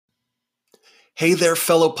Hey there,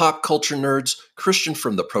 fellow pop culture nerds. Christian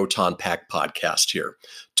from the Proton Pack podcast here.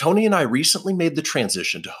 Tony and I recently made the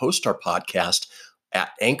transition to host our podcast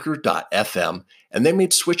at anchor.fm, and they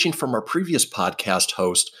made switching from our previous podcast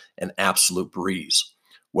host an absolute breeze.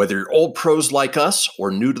 Whether you're old pros like us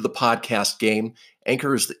or new to the podcast game,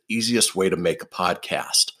 Anchor is the easiest way to make a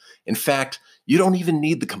podcast. In fact, you don't even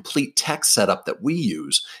need the complete tech setup that we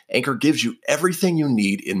use. Anchor gives you everything you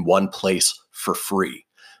need in one place for free.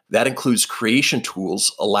 That includes creation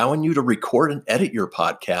tools, allowing you to record and edit your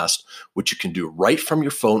podcast, which you can do right from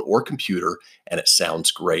your phone or computer, and it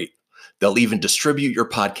sounds great. They'll even distribute your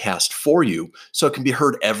podcast for you so it can be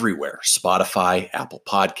heard everywhere: Spotify, Apple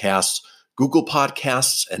Podcasts, Google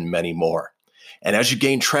Podcasts, and many more. And as you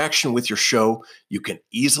gain traction with your show, you can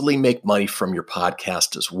easily make money from your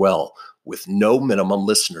podcast as well, with no minimum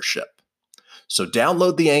listenership. So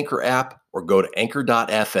download the Anchor app or go to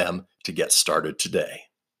anchor.fm to get started today.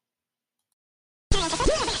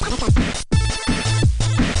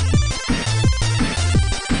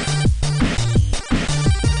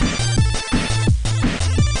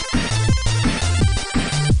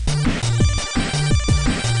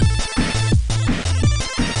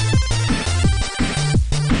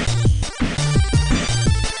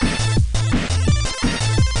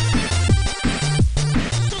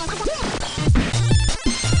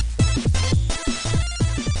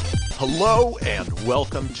 Hello and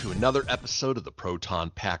welcome to another episode of the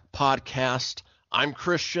Proton Pack podcast. I'm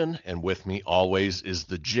Christian, and with me always is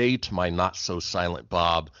the J to my not-so-silent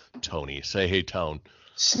Bob, Tony. Say hey, Tone.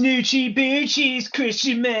 Snoochie boochies,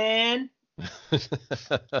 Christian man.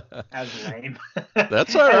 That was lame.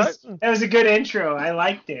 That's all right. That was a good intro. I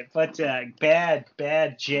liked it, but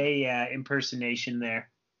bad J impersonation there.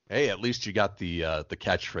 Hey, at least you got the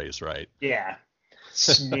catchphrase right. Yeah,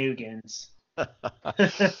 Snoogans.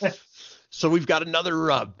 So we've got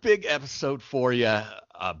another big episode for you.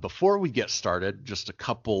 Before we get started, just a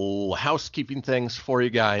couple housekeeping things for you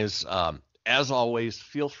guys. As always,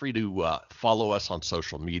 feel free to follow us on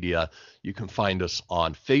social media. You can find us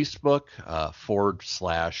on Facebook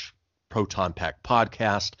 /Proton Pack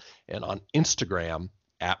Podcast and on Instagram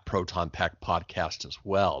at Proton Pack Podcast as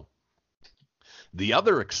well. The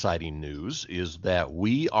other exciting news is that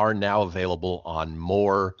we are now available on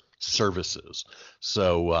more services.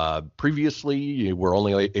 So previously you were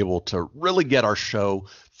only able to really get our show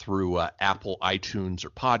through Apple iTunes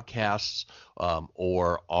or podcasts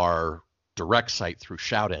or our direct site through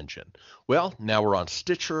Shout Engine. Well, now we're on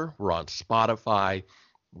Stitcher, we're on Spotify,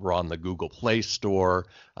 we're on the Google Play Store,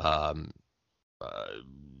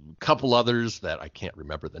 couple others that I can't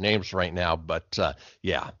remember the names right now, but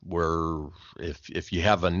yeah, if you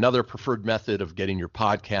have another preferred method of getting your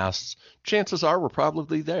podcasts, chances are we're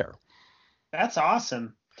probably there. That's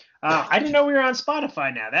awesome. I didn't know we were on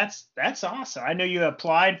Spotify now. That's awesome. I know you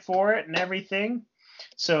applied for it and everything.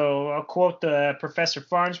 So I'll quote the Professor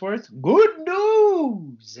Farnsworth: "Good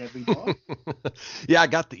news, everyone." Yeah, I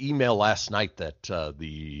got the email last night that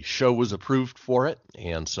the show was approved for it,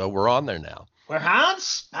 and so we're on there now. We're on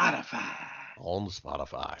Spotify. On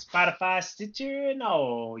Spotify. Spotify, Stitcher, and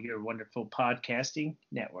all your wonderful podcasting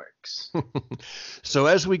networks. So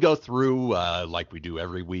as we go through, like we do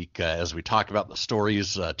every week, as we talk about the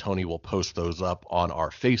stories, Tony will post those up on our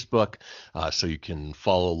Facebook, so you can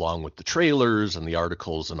follow along with the trailers and the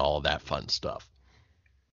articles and all of that fun stuff.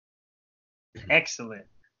 Excellent.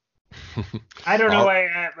 I don't know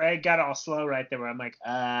why I got all slow right there where I'm like,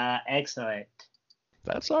 excellent.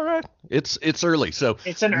 That's all right. It's early, so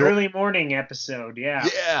it's an early morning episode. Yeah.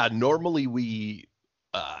 Yeah. Normally we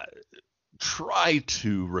try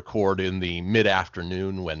to record in the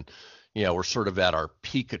mid-afternoon when we're sort of at our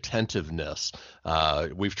peak attentiveness.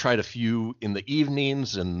 We've tried a few in the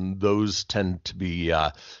evenings, and those tend to be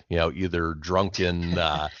either drunken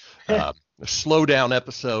slow down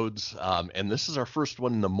episodes. And this is our first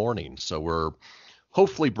one in the morning, so we're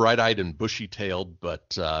hopefully bright-eyed and bushy-tailed,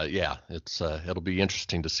 but yeah, it'll be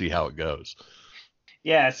interesting to see how it goes.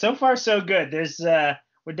 Yeah, so far so good. I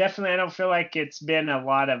don't feel like it's been a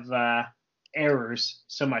lot of errors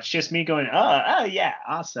so much. Just me going, oh yeah,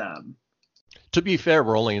 awesome. To be fair,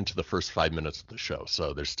 we're only into the first 5 minutes of the show,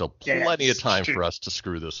 so there's still plenty of time for us to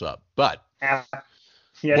screw this up. But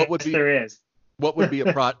there is. What would be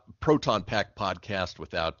a Proton Pack podcast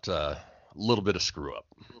without a little bit of screw up?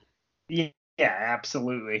 Yeah,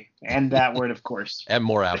 absolutely. And that word, of course. And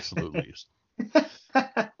more absolutely's.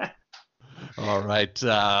 All right.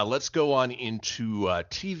 Let's go on into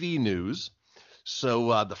TV news.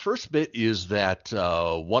 So the first bit is that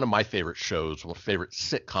one of my favorite shows, one of my favorite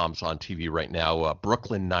sitcoms on TV right now,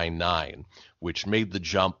 Brooklyn Nine-Nine, which made the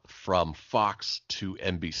jump from Fox to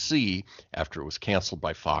NBC after it was canceled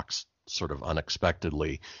by Fox sort of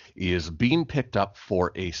unexpectedly, is being picked up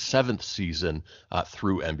for a seventh season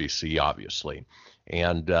through NBC, obviously.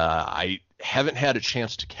 And I haven't had a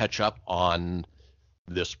chance to catch up on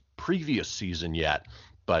this previous season yet,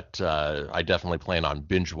 but I definitely plan on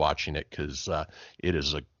binge watching it because it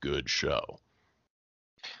is a good show.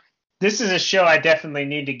 This is a show I definitely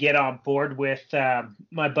need to get on board with.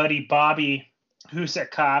 My buddy Bobby, who's a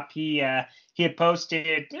cop, he had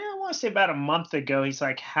posted, I want to say about a month ago. He's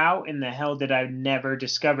like, "How in the hell did I never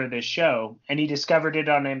discover this show?" And he discovered it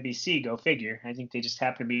on NBC. Go figure. I think they just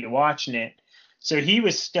happened to be watching it. So he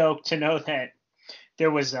was stoked to know that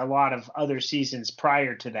there was a lot of other seasons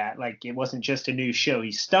prior to that. Like it wasn't just a new show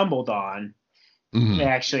he stumbled on. Mm-hmm. They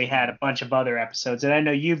actually had a bunch of other episodes, and I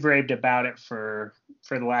know you've raved about it for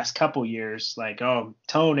the last couple years. Like, "Oh,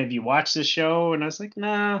 Tone, have you watched this show?" And I was like,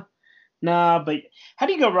 "Nah." But how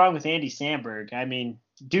do you go wrong with Andy Samberg? I mean,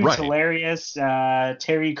 dude's Right. hilarious.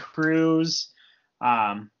 Terry Crews,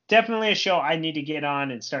 definitely a show I need to get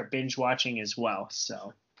on and start binge watching as well.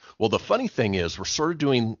 So, Well, the funny thing is, we're sort of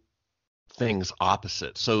doing things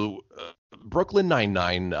opposite. So, Brooklyn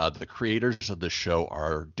Nine-Nine, the creators of the show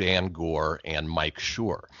are Dan Gore and Mike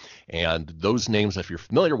Schur. And those names, if you're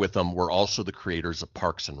familiar with them, were also the creators of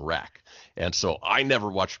Parks and Rec. And so I never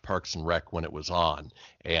watched Parks and Rec when it was on.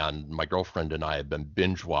 And my girlfriend and I have been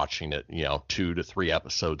binge watching it, 2 to 3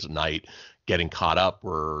 episodes a night, getting caught up.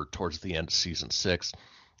 We're towards the end of season 6.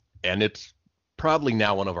 And it's probably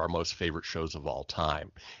now one of our most favorite shows of all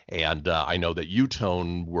time. And I know that you,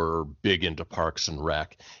 Tone, were big into Parks and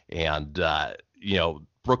Rec. And,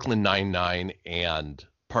 Brooklyn Nine-Nine and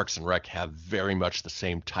Parks and Rec have very much the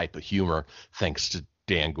same type of humor, thanks to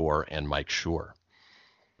Dan Gore and Mike Schur.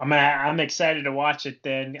 I'm excited to watch it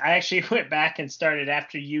then. I actually went back and started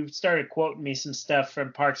after you started quoting me some stuff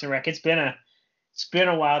from Parks and Rec. It's been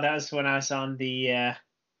a while. That was when I was on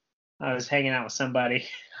I was hanging out with somebody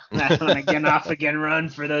on again, off again run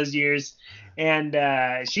for those years.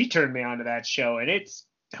 And she turned me on to that show. And it's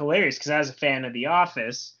hilarious because I was a fan of The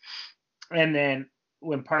Office. And then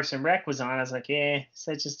when Parks and Rec was on, I was like, is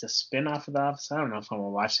that just a spinoff of The Office? I don't know if I'm going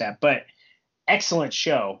to watch that. But excellent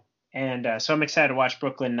show. And so I'm excited to watch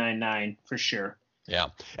Brooklyn Nine-Nine for sure. Yeah.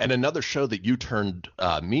 And another show that you turned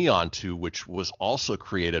me on to, which was also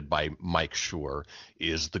created by Mike Schur,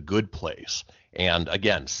 is The Good Place. And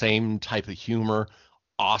again, same type of humor,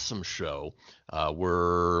 awesome show.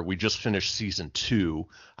 We just finished season 2.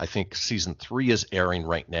 I think season 3 is airing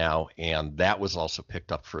right now, and that was also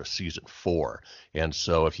picked up for a season 4. And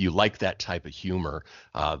so if you like that type of humor,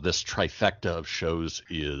 this trifecta of shows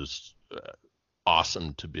is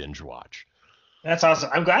awesome to binge watch. That's awesome.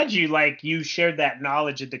 I'm glad you shared that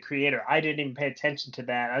knowledge of the creator. I didn't even pay attention to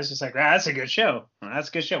that. I was just like, that's a good show. That's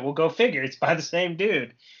a good show. We'll go figure. It's by the same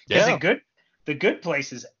dude. Because Yeah. The Good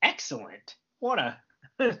Place is excellent.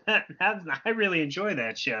 I really enjoy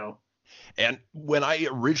that show. And when I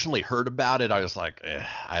originally heard about it, I was like,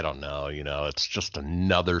 I don't know, it's just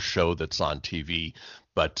another show that's on TV.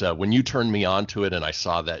 But when you turned me on to it and I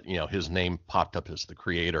saw that, his name popped up as the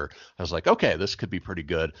creator, I was like, okay, this could be pretty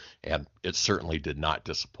good. And it certainly did not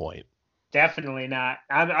disappoint. Definitely not.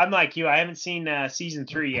 I'm like you. I haven't seen season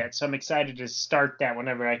 3 yet, so I'm excited to start that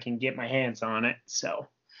whenever I can get my hands on it. So.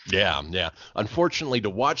 Yeah. Unfortunately, to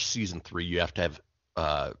watch season 3, you have to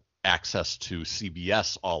have access to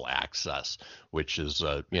CBS All Access, which is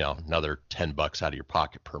another $10 out of your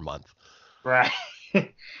pocket per month. Right.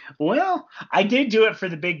 Well, I did do it for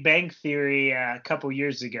The Big Bang Theory a couple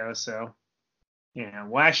years ago, so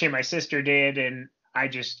well, actually my sister did, and I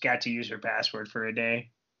just got to use her password for a day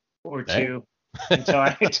or two until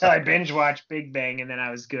I binge watched Big Bang, and then I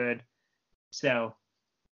was good. So.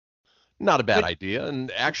 Not a bad idea.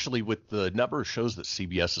 And actually, with the number of shows that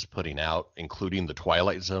CBS is putting out, including The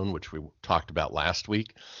Twilight Zone, which we talked about last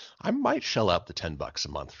week, I might shell out the $10 a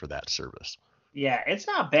month for that service. Yeah, it's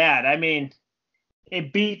not bad. I mean,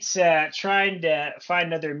 it beats trying to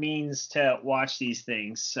find other means to watch these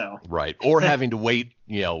things. So. Right. Or having to wait,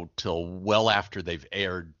 till well after they've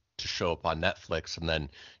aired to show up on Netflix. And then,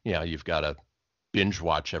 you've got to binge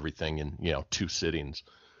watch everything in, 2 sittings.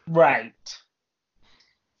 Right.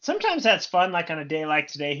 Sometimes that's fun, like on a day like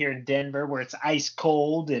today here in Denver, where it's ice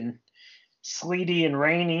cold and sleety and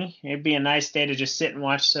rainy. It'd be a nice day to just sit and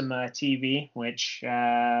watch some TV, which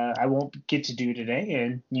I won't get to do today,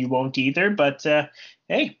 and you won't either. But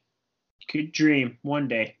hey, good dream one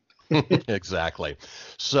day. Exactly.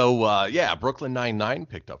 So, yeah, Brooklyn Nine-Nine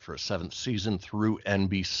picked up for a seventh season through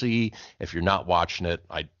NBC. If you're not watching it,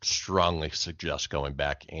 I strongly suggest going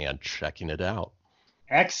back and checking it out.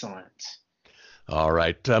 Excellent. All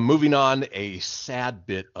right, moving on, a sad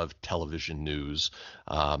bit of television news.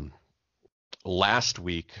 Um, Last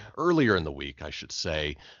week, earlier in the week, I should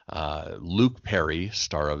say, Luke Perry,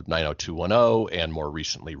 star of 90210 and more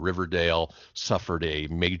recently Riverdale, suffered a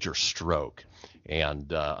major stroke.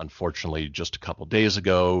 And unfortunately, just a couple days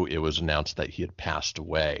ago, it was announced that he had passed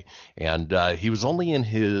away. And he was only in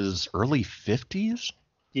his early 50s.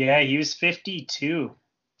 Yeah, he was 52,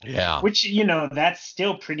 Yeah. which, that's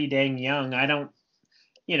still pretty dang young. I don't,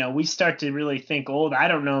 we start to really think old. I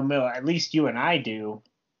don't know, Mill, at least you and I do.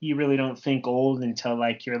 You really don't think old until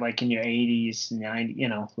like you're like in your 80s, 90,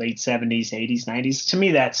 late 70s, 80s, 90s. To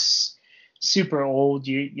me, that's super old.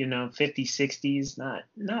 50s, 60s,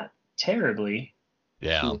 not terribly.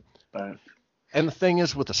 Yeah. But And the thing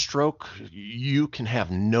is, with a stroke, you can have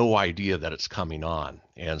no idea that it's coming on.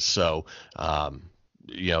 And so,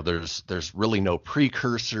 there's really no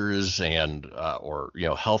precursors and or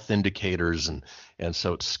health indicators, and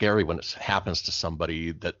so it's scary when it happens to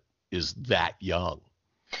somebody that is that young.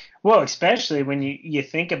 well, especially when you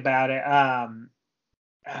think about it.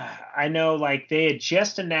 I know like they had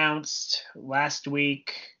just announced last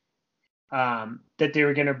week that they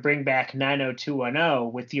were going to bring back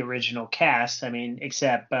 90210 with the original cast. I mean,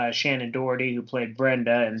 except Shannon Doherty, who played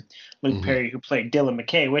Brenda, and Luke Hmm. Perry, who played Dylan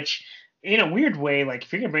McKay, which, in a weird way, like,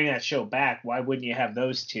 if you're going to bring that show back, why wouldn't you have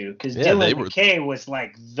those two? Because Yeah, they Dylan were. McKay was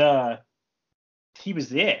like he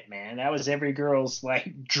was it, man. That was every girl's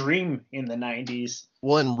like dream in the 90s.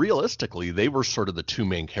 Well, and realistically, they were sort of the two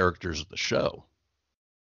main characters of the show.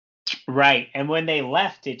 Right. And when they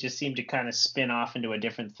left, it just seemed to kind of spin off into a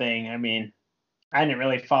different thing. I mean, I didn't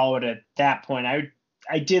really follow it at that point.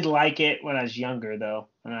 I did like it when I was younger, though.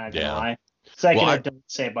 I'm not gonna Yeah. lie. It's like Well, Don't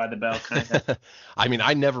Say It by the Bell kind of. I mean,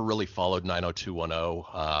 I never really followed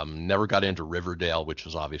 90210. Never got into Riverdale, which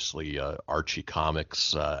is obviously Archie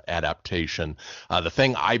Comics adaptation. The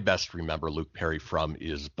thing I best remember Luke Perry from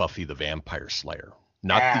is Buffy the Vampire Slayer.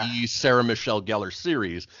 Not Ah. the Sarah Michelle Gellar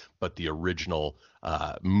series, but the original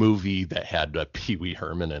movie that had Pee Wee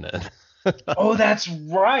Herman in it. Oh, that's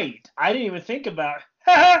right. I didn't even think about.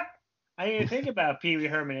 I didn't even think about Pee Wee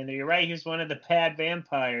Herman in there. You're right. He was one of the bad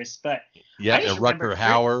vampires. But Yeah, I just and remember. Rutger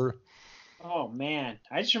Hauer. Oh man,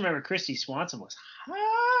 I just remember Christy Swanson was Yeah,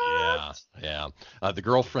 hot. yeah. The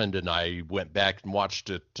girlfriend and I went back and watched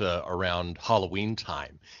it around Halloween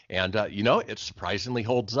time, and it surprisingly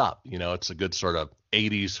holds up. It's a good sort of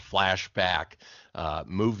 '80s flashback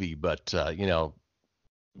movie, but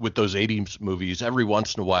with those '80s movies, every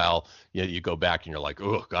once in a while, you go back and you're like,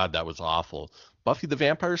 oh God, that was awful. Buffy the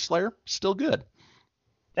Vampire Slayer, still good.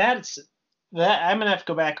 That's that. I'm gonna have to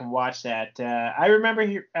go back and watch that. I remember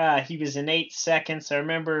he was in 8 Seconds. I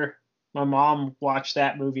remember my mom watched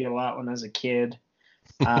that movie a lot when I was a kid.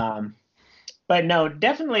 Um, but no,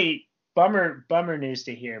 definitely bummer news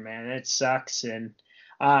to hear, man. It sucks. And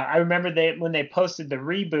I remember when they posted the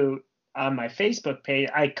reboot on my Facebook page,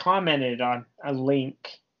 I commented on a link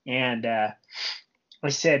and I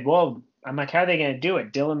said, "Well, I'm like, how are they gonna do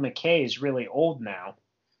it? Dylan McKay is really old now."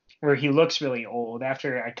 Where he looks really old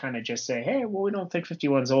after I kind of just say, hey, well, we don't think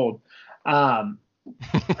 51's old. Um,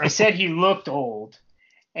 I said he looked old.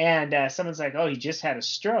 And someone's like, oh, he just had a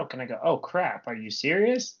stroke. And I go, oh, crap. Are you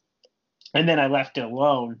serious? And then I left it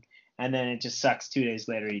alone. And then it just sucks. 2 days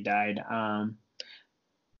later, he died.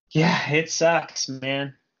 Yeah, it sucks,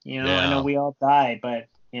 man. I know Yeah. we all die, but,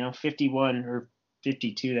 51 or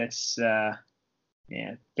 52, that's, yeah,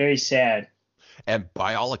 very sad. And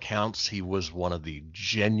by all accounts, he was one of the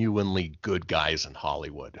genuinely good guys in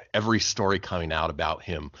Hollywood. Every story coming out about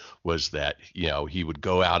him was that, he would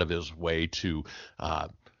go out of his way to,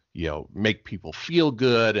 make people feel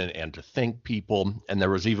good and to thank people. And there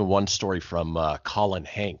was even one story from Colin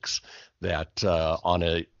Hanks that on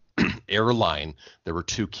a airline, there were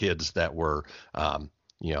two kids that were,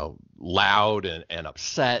 loud and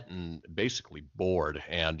upset and basically bored.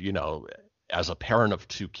 And, as a parent of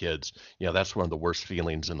two kids, that's one of the worst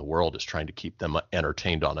feelings in the world is trying to keep them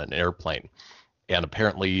entertained on an airplane. And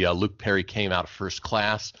apparently, Luke Perry came out of first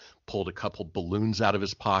class, pulled a couple balloons out of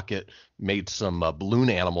his pocket, made some balloon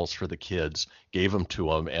animals for the kids, gave them to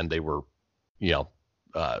them, and they were, you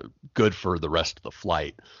know, good for the rest of the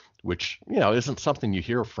flight, which, isn't something you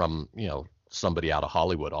hear from, somebody out of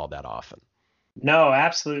Hollywood all that often. No,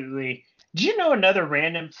 absolutely. Do you know another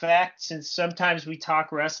random fact? Since sometimes we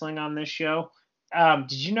talk wrestling on this show,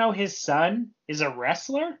 did you know his son is a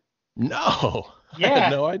wrestler? No. I had Yeah,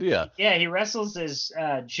 no idea. yeah, he wrestles as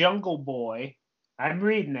Jungle Boy. I'm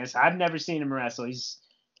reading this. I've never seen him wrestle. He's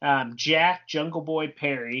Jack Jungle Boy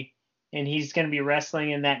Perry, and he's going to be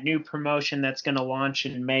wrestling in that new promotion that's going to launch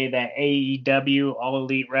in May, that AEW All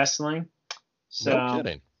Elite Wrestling. No So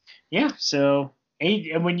kidding. yeah,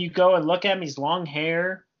 and when you go and look at him, he's long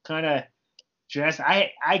hair, kind of dressed.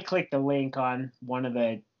 I clicked the link on one of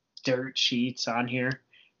the dirt sheets on here,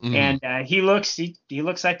 Mhm. and he looks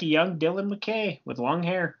like a young Dylan McKay with long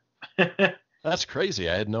hair. That's crazy.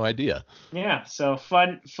 I had no idea. Yeah, so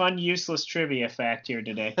fun, useless trivia fact here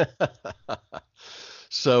today.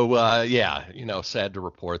 So, yeah, sad to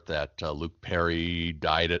report that Luke Perry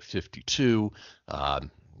died at 52.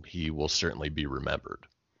 He will certainly be remembered.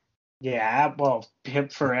 Yeah, well, him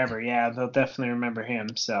forever. Yeah, they'll definitely remember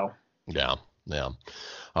him. So Yeah, yeah.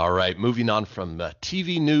 All right, moving on from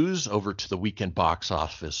TV news over to the weekend box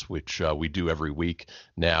office, which we do every week.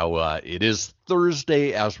 Now, it is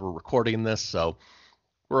Thursday as we're recording this, so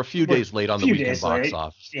we're a few we're a days late on the few weekend days box late.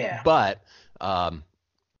 office, Yeah. but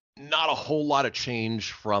not a whole lot of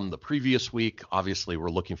change from the previous week. Obviously, we're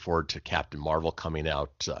looking forward to Captain Marvel coming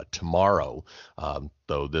out tomorrow,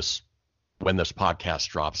 though when this podcast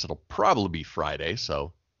drops, it'll probably be Friday,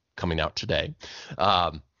 so coming out today.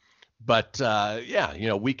 But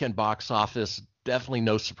yeah, weekend box office, definitely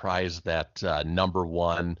no surprise that number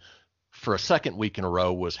one for a second week in a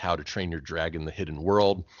row was How to Train Your Dragon: The Hidden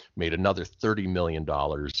World, made another $30 million.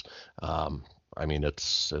 I mean,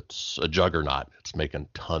 it's a juggernaut. It's making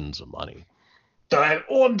tons of money.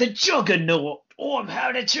 I'm the Juggernaut. I'm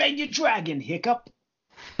How to Train Your Dragon. Hiccup.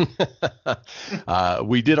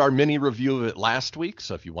 We did our mini review of it last week,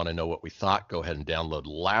 so if you want to know what we thought, go ahead and download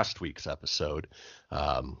last week's episode.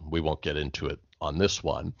 We won't get into it on this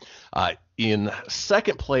one. In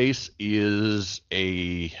second place is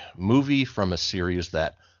a movie from a series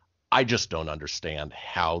that I just don't understand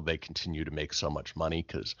how they continue to make so much money,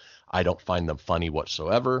 because I don't find them funny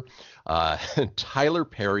whatsoever. Tyler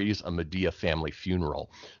Perry's A Medea Family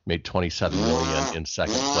Funeral made $27 million in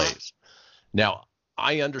second place. Now,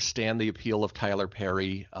 I understand the appeal of Tyler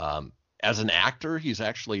Perry. As an actor, he's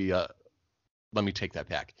actually, let me take that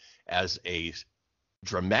back. As a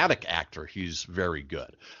dramatic actor, he's very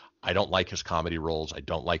good. I don't like his comedy roles. I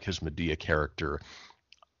don't like his Medea character.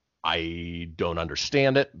 I don't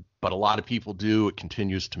understand it, but a lot of people do. It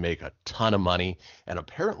continues to make a ton of money, and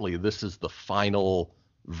apparently this is the final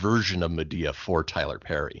version of Medea for Tyler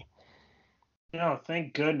Perry. No,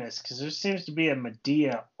 thank goodness, because there seems to be a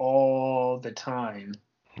Medea all the time.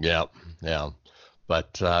 Yeah, yeah.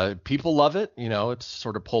 But people love it. It's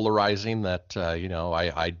sort of polarizing that,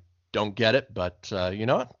 I don't get it, but,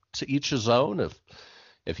 to each his own.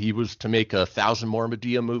 If he was to make 1,000 more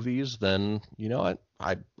Medea movies, then,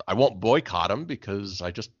 I won't boycott him, because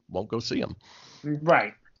I just won't go see him.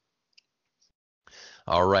 Right.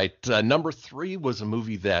 All right. Number 3 was a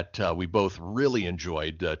movie that we both really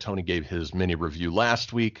enjoyed. Tony gave his mini review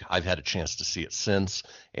last week. I've had a chance to see it since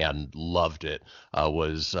and loved it.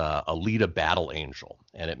 Was Alita Battle Angel,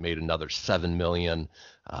 and it made another $7 million.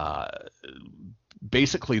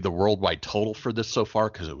 Basically, the worldwide total for this so far,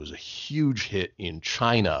 because it was a huge hit in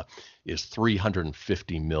China, is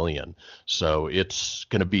 $350 million. So it's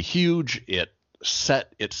going to be huge. It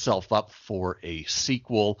set itself up for a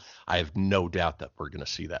sequel. I have no doubt that we're going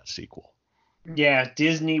to see that sequel. Yeah,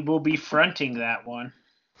 Disney will be fronting that one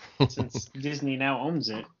since Disney now owns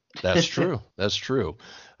it. That's true. That's true.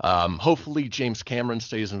 Hopefully James Cameron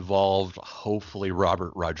stays involved. Hopefully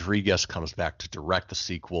Robert Rodriguez comes back to direct the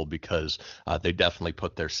sequel, because they definitely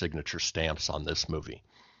put their signature stamps on this movie.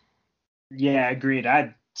 Yeah, agreed.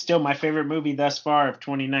 Still my favorite movie thus far of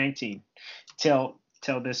 2019 till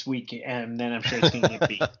this week, and then I'm sure it's going to get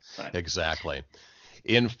beat. But. Exactly.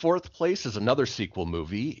 In fourth place is another sequel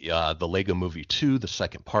movie, the Lego Movie 2. The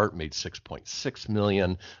second part made $6.6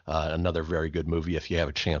 million. Another very good movie if you have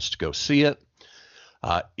a chance to go see it.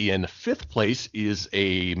 In fifth place is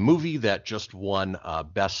a movie that just won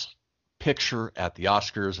Best Picture at the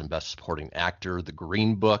Oscars and Best Supporting Actor, The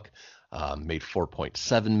Green Book, made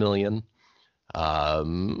 $4.7 million.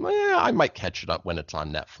 I might catch it up when it's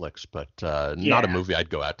on Netflix, but not a movie I'd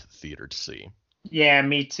go out to the theater to see. Yeah,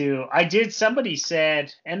 me too. Somebody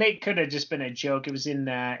said, and it could have just been a joke. It was in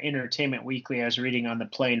Entertainment Weekly. I was reading on the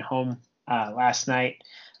plane home last night.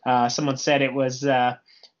 Someone said it was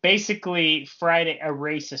basically Friday, a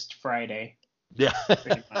racist Friday. Yeah,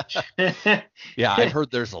 pretty much. Yeah, I've heard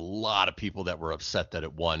there's a lot of people that were upset that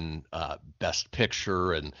it won Best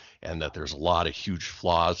Picture, and that there's a lot of huge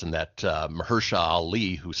flaws, and that Mahershala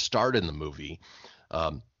Ali, who starred in the movie,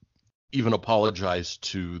 even apologized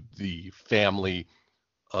to the family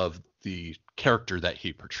of the character that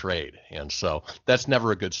he portrayed. And so that's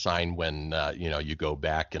never a good sign when, you go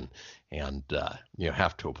back and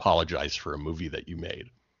have to apologize for a movie that you made.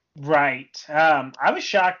 Right. I was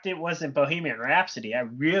shocked it wasn't Bohemian Rhapsody. I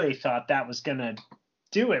really thought that was going to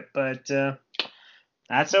do it, but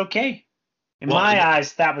that's okay. In my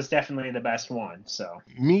eyes, that was definitely the best one. So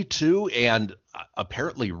me too. And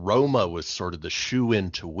apparently Roma was sort of the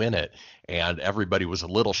shoe-in to win it, and everybody was a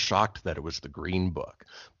little shocked that it was the Green Book.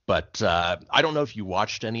 But I don't know if you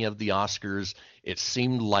watched any of the Oscars. It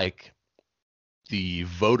seemed like the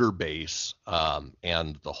voter base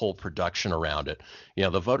and the whole production around it,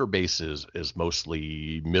 the voter base is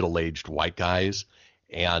mostly middle-aged white guys,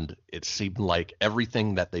 and it seemed like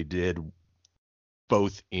everything that they did,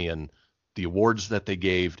 both in the awards that they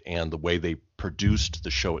gave and the way they produced the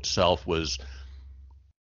show itself, was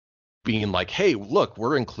being like, hey, look,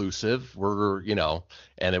 we're inclusive,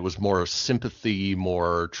 and it was more sympathy,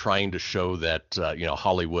 more trying to show that,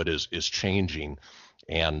 Hollywood is changing,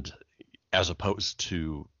 and as opposed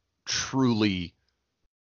to truly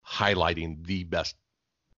highlighting the best,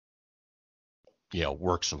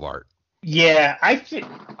 works of art. Yeah, I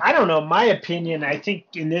don't know. My opinion, I think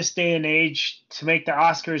in this day and age, to make the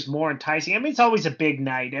Oscars more enticing, I mean, it's always a big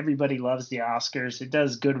night. Everybody loves the Oscars. It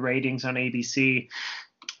does good ratings on ABC.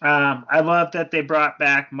 I love that they brought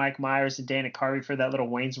back Mike Myers and Dana Carvey for that little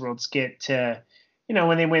Wayne's World skit to,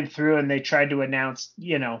 when they went through and they tried to announce,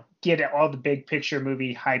 get all the big picture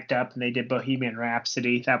movie hyped up, and they did Bohemian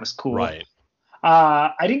Rhapsody. That was cool. Right.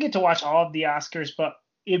 I didn't get to watch all of the Oscars, but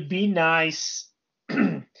it'd be nice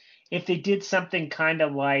if they did something kind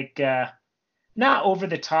of like, not over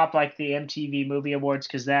the top like the MTV Movie Awards,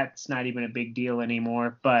 because that's not even a big deal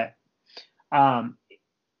anymore. But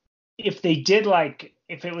if they did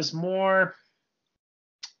if it was more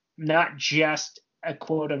not just a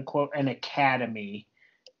quote unquote an academy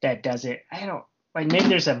that does it, I don't maybe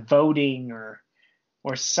there's a voting or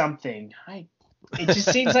something. It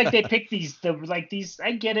just seems like they picked these.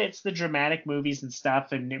 I get it, it's the dramatic movies and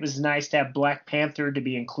stuff, and it was nice to have Black Panther to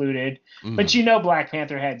be included. But Black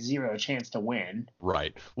Panther had zero chance to win.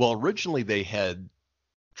 Right. Well, originally they had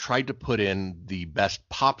tried to put in the best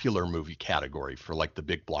popular movie category for like the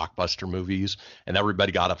big blockbuster movies, and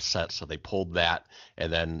everybody got upset, so they pulled that.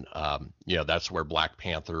 And then, that's where Black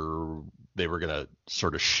Panther, they were going to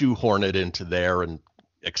sort of shoehorn it into there and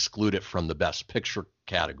exclude it from the best picture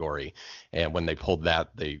category. And when they pulled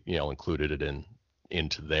that, they included it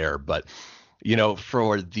into there. But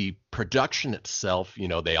for the production itself,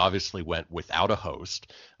 they obviously went without a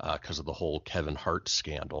host because of the whole Kevin Hart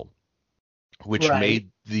scandal, which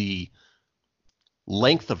made the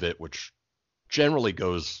length of it, which generally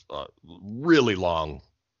goes a really long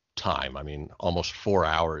time, I mean almost 4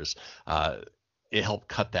 hours, it helped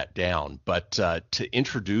cut that down. But to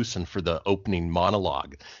introduce and for the opening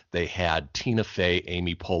monologue, they had Tina Fey,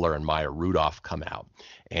 Amy Poehler, and Maya Rudolph come out,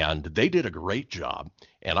 and they did a great job.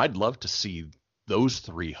 And I'd love to see those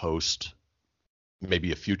three host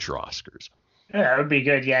maybe a future Oscars. Yeah, that would be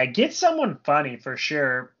good. Yeah, get someone funny for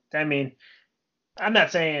sure. I mean, I'm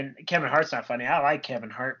not saying Kevin Hart's not funny. I like Kevin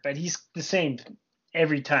Hart, but he's the same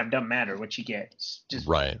every time. Doesn't matter what you get. Just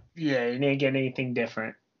right. Yeah, you didn't get anything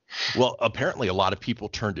different. Well, apparently a lot of people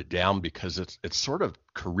turned it down because it's sort of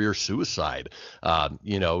career suicide.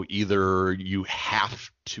 Either you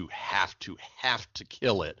have to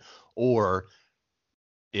kill it, or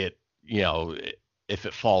it, if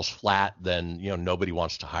it falls flat, then, nobody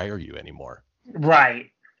wants to hire you anymore.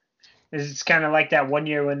 Right. It's kind of like that one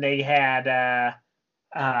year when they had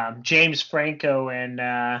James Franco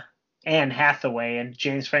and Anne Hathaway, and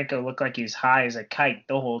James Franco looked like he was high as a kite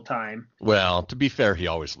the whole time. Well, to be fair, he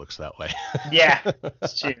always looks that way. Yeah,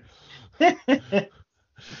 it's true.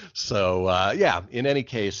 So, in any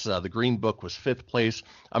case, the Green Book was 5th place.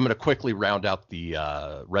 I'm going to quickly round out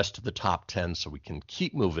the rest of the top 10 so we can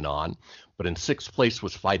keep moving on. But in 6th place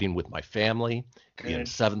was Fighting with My Family. Good. In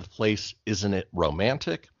 7th place, Isn't It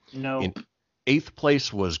Romantic? No. In 8th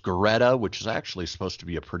place was Greta, which is actually supposed to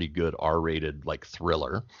be a pretty good R-rated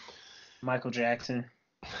thriller. Michael Jackson.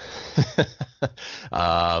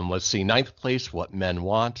 Let's see. 9th place, What Men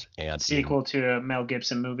Want, and sequel to a Mel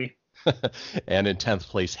Gibson movie. And in 10th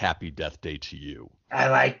place, Happy Death Day to You. I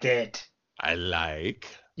liked it.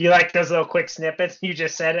 You like those little quick snippets? You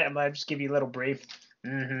just said it. I'm gonna just give you a little brief.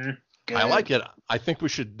 Mm-hmm. Good. I like it. I think we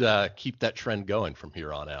should keep that trend going from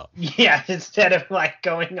here on out. Yeah, instead of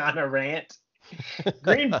going on a rant.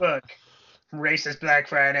 Green Book. Racist Black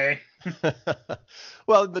Friday.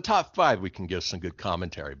 Well, the top 5 we can give some good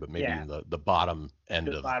commentary, but maybe in the bottom end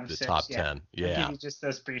of the top 10. Yeah. I'll give you just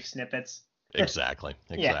those brief snippets. Exactly.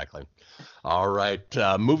 Yeah. Exactly. All right.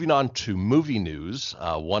 Moving on to movie news.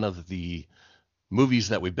 One of the movies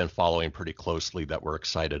that we've been following pretty closely that we're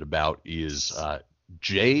excited about is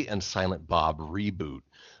Jay and Silent Bob reboot,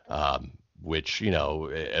 which,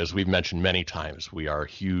 as we've mentioned many times, we are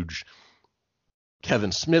huge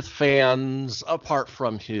Kevin Smith fans, apart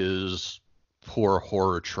from his poor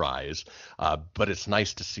horror tries. But it's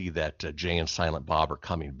nice to see that Jay and Silent Bob are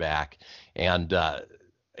coming back. And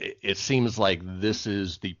it seems like this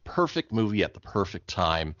is the perfect movie at the perfect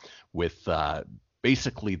time with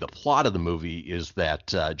basically the plot of the movie is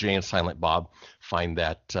that Jay and Silent Bob find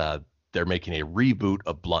that they're making a reboot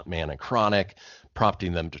of Blunt Man and Chronic,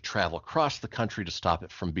 prompting them to travel across the country to stop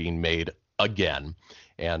it from being made again.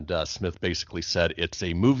 And Smith basically said it's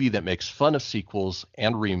a movie that makes fun of sequels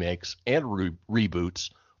and remakes and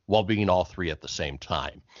reboots while being all three at the same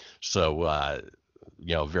time. So,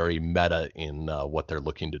 very meta in what they're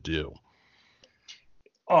looking to do.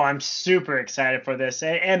 Oh, I'm super excited for this.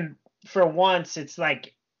 And for once, it's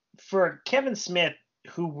like for Kevin Smith,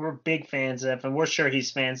 who we're big fans of, and we're sure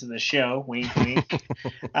he's fans of the show. Wink, wink.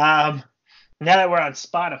 Now that we're on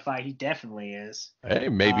Spotify, he definitely is. Hey,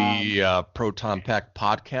 maybe Proton Pack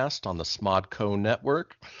podcast on the Smodco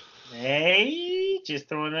network. Hey, just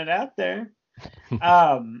throwing it out there.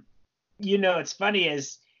 It's funny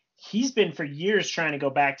is he's been for years trying to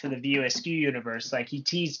go back to the VUSQ universe. Like he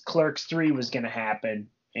teased Clerks 3 was going to happen.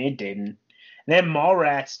 It didn't. And then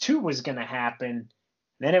Mallrats 2 was going to happen.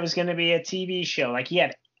 Then it was going to be a TV show. Like he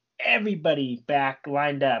had everybody back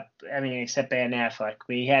lined up. I mean, except Ben Affleck.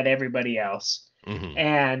 But he had everybody else. Mm-hmm.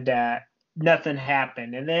 And nothing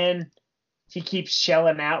happened. And then he keeps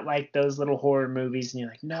shelling out like those little horror movies. And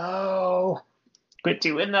you're like, no, quit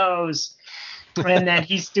doing those. And then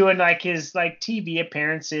he's doing like his like TV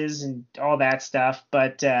appearances and all that stuff.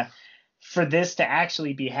 But for this to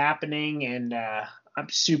actually be happening, and I'm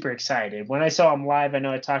super excited. When I saw him live, I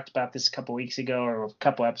know I talked about this a couple weeks ago or a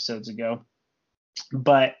couple episodes ago,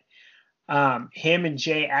 but him and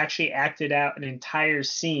Jay actually acted out an entire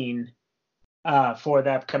scene for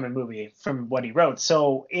the upcoming movie from what he wrote.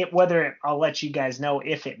 So I'll let you guys know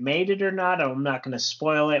if it made it or not. I'm not going to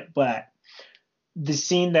spoil it, but the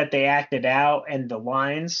scene that they acted out and the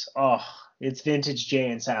lines, it's vintage Jay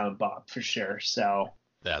and Silent Bob for sure. So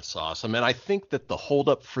that's awesome. And I think that the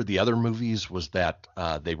holdup for the other movies was that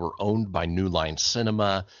they were owned by New Line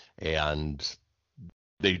Cinema and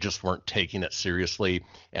they just weren't taking it seriously.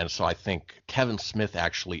 And so I think Kevin Smith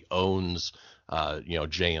actually owns,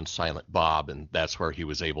 Jay and Silent Bob, and that's where he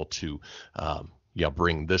was able to,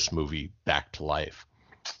 bring this movie back to life.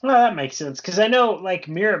 Well, that makes sense because I know like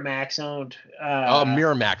Miramax owned.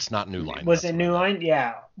 Miramax, not New Line. Was it New Line?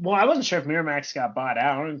 Yeah. Well, I wasn't sure if Miramax got bought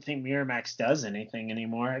out. I don't even think Miramax does anything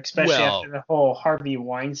anymore, especially after the whole Harvey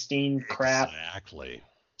Weinstein crap. Exactly.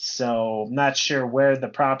 So I'm not sure where the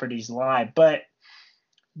properties lie, but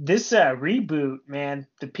this reboot, man,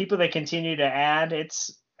 the people they continue to add, it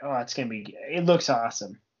looks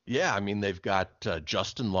awesome. Yeah, I mean they've got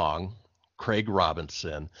Justin Long, Craig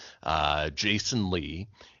Robinson, Jason Lee,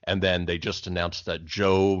 and then they just announced that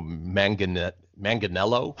Joe Manganiello.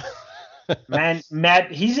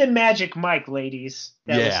 He's in Magic Mike, ladies.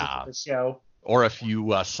 That was the show. Or if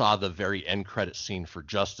you saw the very end credit scene for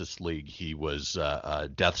Justice League, he was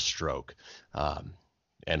Deathstroke.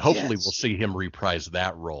 And hopefully we'll see him reprise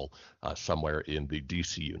that role somewhere in the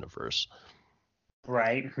DC universe.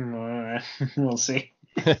 Right. We'll see.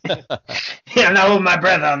 I'm not holding my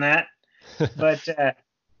breath on that. But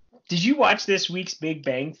did you watch this week's Big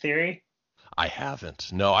Bang Theory? I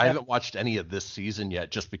haven't. No, I haven't watched any of this season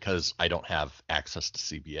yet just because I don't have access to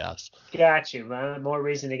CBS. Got you. More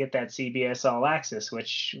reason to get that CBS All Access,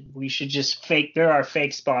 which we should just fake. They're our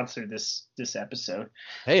fake sponsor this episode.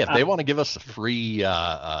 Hey, if they want to give us a free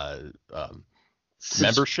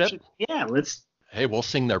membership, Hey, we'll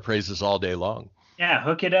sing their praises all day long. Yeah,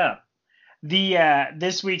 hook it up.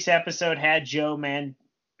 This week's episode had Joe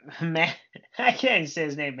I can't even say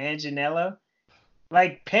his name, Manganiello.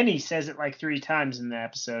 Like Penny says it like 3 times in the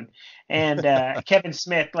episode. And Kevin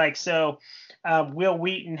Smith, Will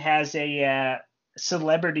Wheaton has a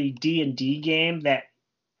celebrity D&D game that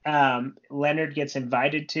Leonard gets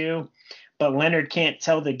invited to, but Leonard can't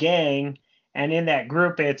tell the gang. And in that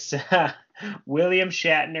group, it's William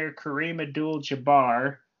Shatner, Kareem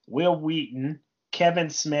Abdul-Jabbar, Will Wheaton, Kevin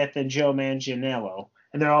Smith, and Joe Manganiello.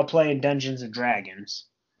 And they're all playing Dungeons and Dragons.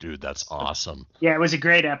 Dude, that's awesome. Yeah, it was a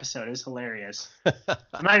great episode. It was hilarious. I'm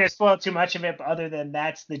not going to spoil too much of it, but other than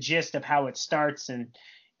that's the gist of how it starts, and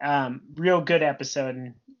real good episode.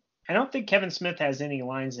 And I don't think Kevin Smith has any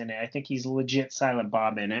lines in it. I think he's legit Silent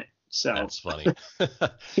Bob in it. So That's funny.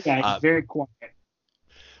 yeah, he's uh, very quiet.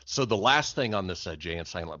 so the last thing on this Jay and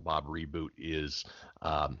Silent Bob reboot is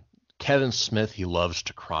um, Kevin Smith. He loves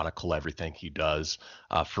to chronicle everything he does.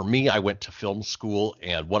 For me, I went to film school,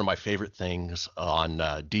 and one of my favorite things on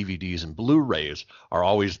DVDs and Blu-rays are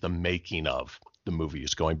always the making of the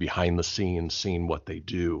movies, going behind the scenes, seeing what they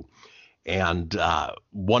do. And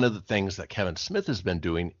one of the things that Kevin Smith has been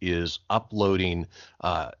doing is uploading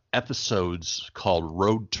episodes called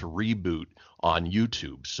Road to Reboot on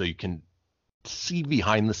YouTube. So you can see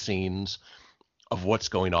behind the scenes of what's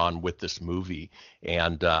going on with this movie.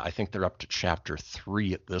 And I think they're up to chapter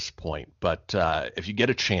 3 at this point. But if you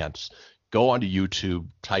get a chance, go onto YouTube,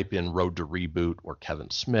 type in Road to Reboot or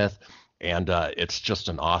Kevin Smith, and it's just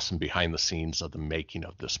an awesome behind the scenes of the making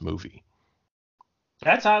of this movie.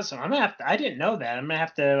 That's awesome. I didn't know that. I'm gonna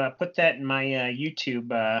have to put that in my YouTube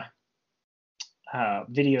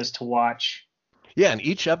videos to watch. Yeah, and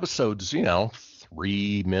each episode's,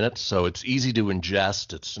 3 minutes, so it's easy to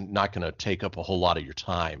ingest. It's not going to take up a whole lot of your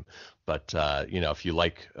time. But, if you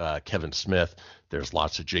like Kevin Smith, there's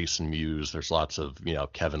lots of Jason Mewes, there's lots of,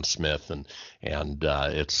 Kevin Smith, and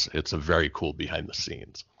it's a very cool behind the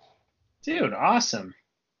scenes. Dude, awesome.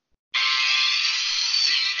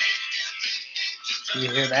 You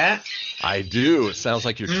hear that? I do. It sounds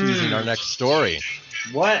like you're teasing our next story.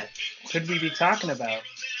 What could we be talking about?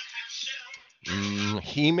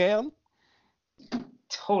 He-Man?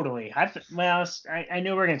 Totally. I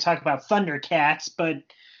knew we were going to talk about Thundercats, but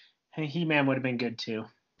He-Man would have been good too.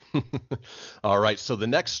 All right. So the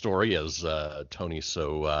next story, as Tony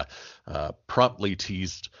so promptly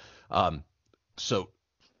teased. So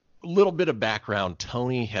a little bit of background.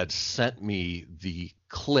 Tony had sent me the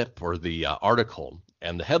clip or the article,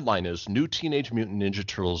 and the headline is New Teenage Mutant Ninja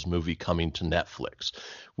Turtles movie coming to Netflix,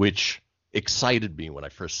 which excited me when I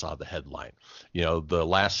first saw the headline. The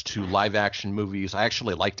last 2 live action movies, I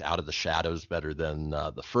actually liked Out of the Shadows better than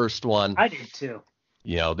the first one. I did too.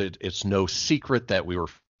 It's no secret that we were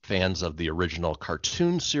fans of the original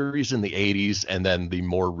cartoon series in the 80s and then the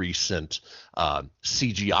more recent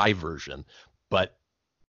CGI version, but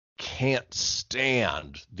can't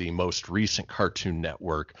stand the most recent Cartoon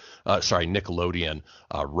Network, Nickelodeon,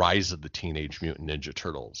 Rise of the Teenage Mutant Ninja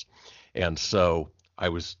Turtles. And so I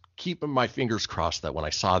was keeping my fingers crossed that when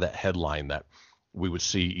I saw that headline that we would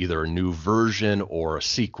see either a new version or a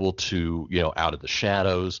sequel to, Out of the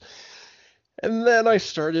Shadows. And then I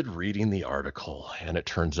started reading the article, and it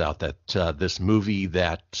turns out that this movie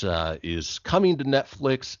that is coming to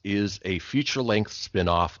Netflix is a feature-length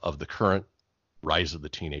spin-off of the current Rise of the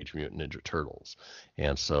Teenage Mutant Ninja Turtles.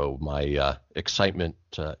 And so my excitement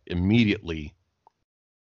immediately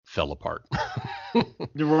fell apart.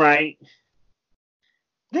 Right.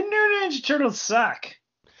 The new Ninja Turtles suck.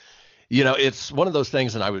 It's one of those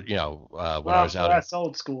things, and I was, when I was out. That's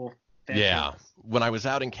old school. Yeah. When I was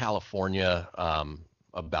out in California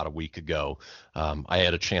about a week ago, I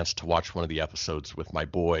had a chance to watch one of the episodes with my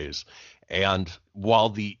boys. And while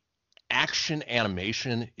the action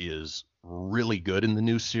animation is really good in the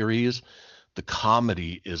new series, the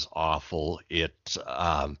comedy is awful.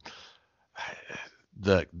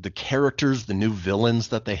 The characters, the new villains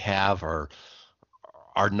that they have are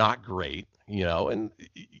not great, and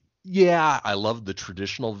yeah, I love the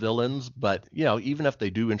traditional villains, but even if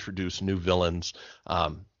they do introduce new villains,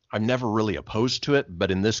 I'm never really opposed to it.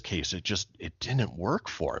 But in this case, it didn't work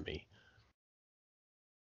for me.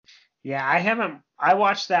 Yeah, I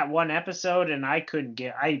watched that one episode and I couldn't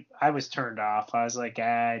I was turned off. I was like,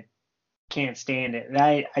 I can't stand it.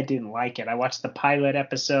 I didn't like it. I watched the pilot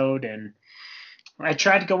episode and I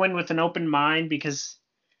tried to go in with an open mind because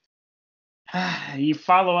you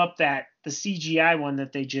follow up the CGI one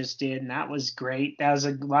that they just did, and that was great. That was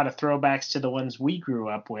a lot of throwbacks to the ones we grew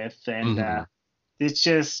up with, and it's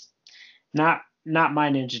just not my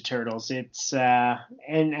Ninja Turtles. It's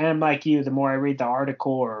and I'm like you. The more I read the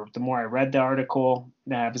article, or the more I read the article,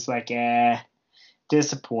 I was like,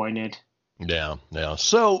 disappointed. Yeah.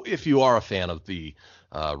 So if you are a fan of the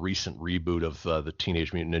recent reboot of the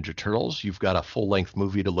Teenage Mutant Ninja Turtles, you've got a full-length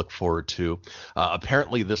movie to look forward to.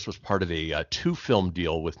 Apparently, this was part of a 2-film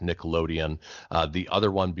deal with Nickelodeon, the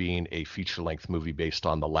other one being a feature-length movie based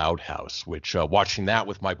on The Loud House, which watching that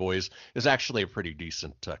with my boys is actually a pretty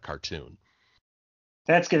decent cartoon.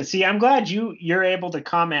 That's good. See, I'm glad you're able to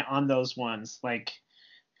comment on those ones. Like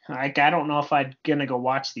I don't know if I'm gonna go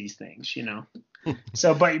watch these things,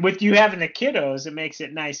 So, but with you having the kiddos, it makes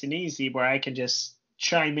it nice and easy where I can just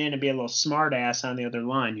chime in and be a little smart ass on the other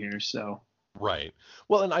line here. So right.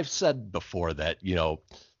 Well, and I've said before that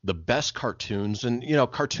the best cartoons, and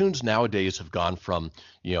cartoons nowadays have gone from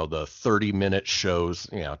the 30-minute shows,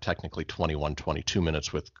 technically 21, 22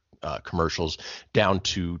 minutes with commercials, down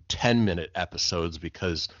to 10-minute episodes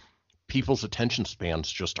because people's attention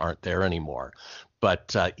spans just aren't there anymore.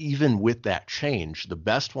 But even with that change, the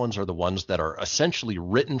best ones are the ones that are essentially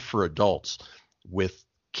written for adults with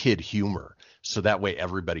kid humor, so that way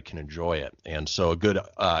everybody can enjoy it. And so a good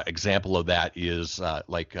example of that is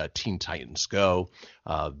like Teen Titans Go,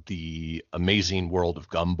 The Amazing World of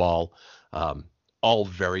Gumball, all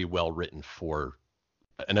very well written for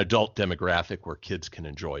an adult demographic where kids can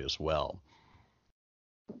enjoy as well.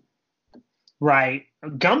 Right.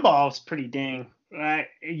 Gumball's pretty dang.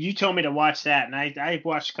 You told me to watch that, and I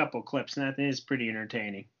watched a couple of clips, and that is pretty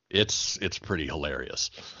entertaining. It's pretty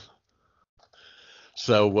hilarious.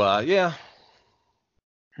 So, yeah.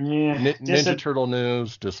 Ninja Turtle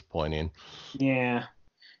news, disappointing. Yeah.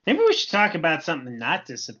 Maybe we should talk about something not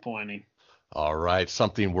disappointing. All right.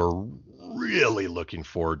 Something we're really looking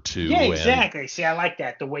forward to. Yeah, exactly. See, I like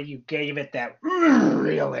that. The way you gave it that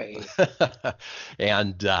really.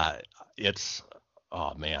 And it's,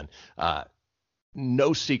 oh, man.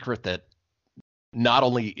 No secret that not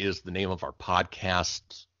only is the name of our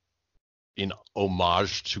podcast in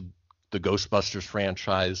homage to the Ghostbusters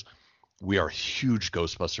franchise, we are huge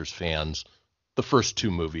Ghostbusters fans. The first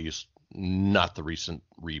two movies, not the recent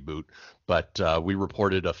reboot, but we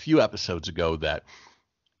reported a few episodes ago that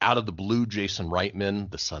out of the blue, Jason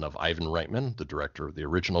Reitman, the son of Ivan Reitman, the director of the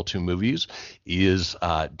original two movies, is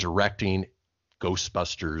directing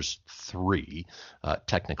Ghostbusters 3,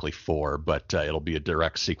 technically 4, but it'll be a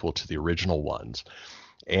direct sequel to the original ones.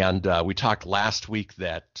 And we talked last week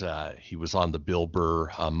that he was on the Bill Burr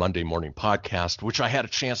Monday Morning Podcast, which I had a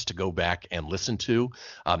chance to go back and listen to.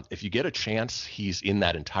 If you get a chance, he's in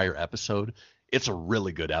that entire episode. It's a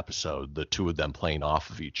really good episode, the two of them playing off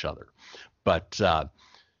of each other. But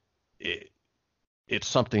it's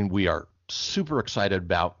something we are super excited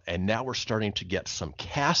about. And now we're starting to get some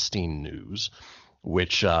casting news,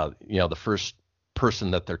 which, the first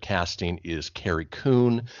person that they're casting is Carrie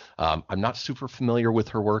Coon. I'm not super familiar with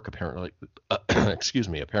her work. Apparently,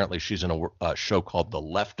 apparently she's in a show called The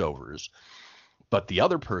Leftovers. But the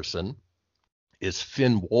other person is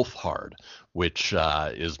Finn Wolfhard, which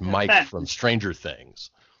is Mike from Stranger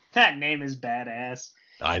Things. That name is badass.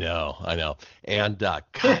 I know. And God,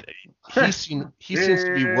 he seems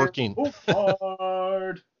to be working.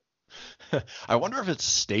 Wolfhard. I wonder if it's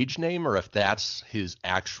stage name or if that's his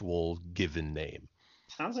actual given name.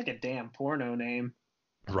 Sounds like a damn porno name.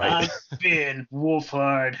 Right. I'm Finn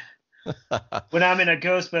Wolfhard. When I'm in a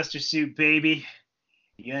Ghostbuster suit, baby,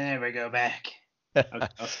 you never go back. Okay,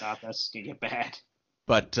 I'll stop. That's gonna get bad.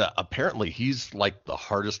 But apparently he's like the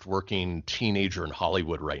hardest working teenager in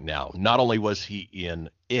Hollywood right now. Not only was he in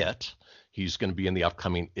It, he's going to be in the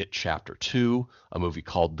upcoming It Chapter 2, a movie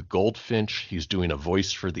called The Goldfinch. He's doing a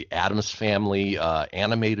voice for the Addams Family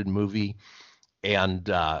animated movie, and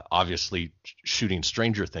obviously shooting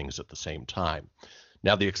Stranger Things at the same time.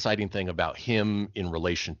 Now, the exciting thing about him in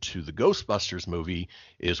relation to the Ghostbusters movie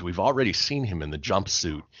is we've already seen him in the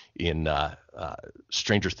jumpsuit in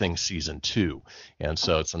Stranger Things Season 2. And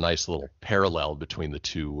so it's a nice little parallel between the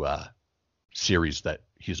two series that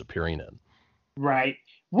he's appearing in. Right.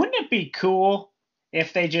 Wouldn't it be cool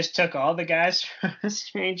if they just took all the guys from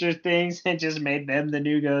Stranger Things and just made them the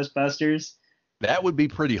new Ghostbusters? That would be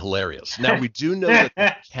pretty hilarious. Now, we do know that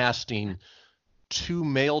they're casting 2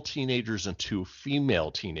 male teenagers and 2 female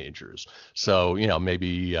teenagers. So,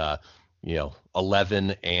 maybe,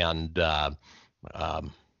 11 and,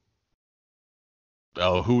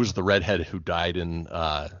 who was the redhead who died in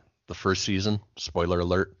the first season? Spoiler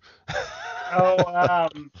alert.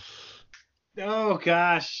 Oh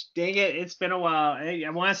gosh, dang it! It's been a while. I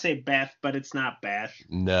want to say Beth, but it's not Beth.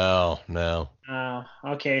 No.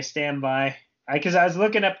 Okay, stand by. Because I was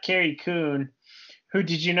looking up Carrie Coon, who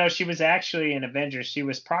did you know she was actually in Avengers? She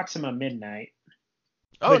was Proxima Midnight.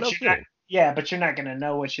 Oh, no kidding. But you're not gonna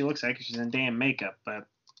know what she looks like because she's in damn makeup. But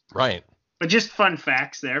right. But just fun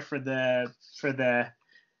facts there for the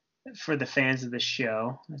fans of the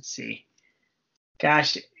show. Let's see.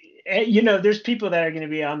 Gosh, there's people that are going to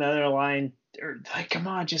be on the other line. Like, come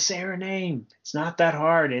on, just say her name. It's not that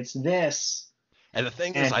hard. It's this. And the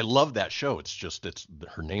thing is, I love that show. It's just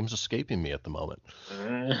her name's escaping me at the moment.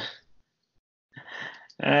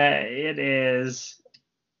 It is.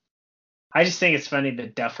 I just think it's funny, the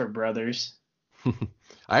Duffer Brothers.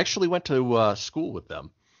 I actually went to school with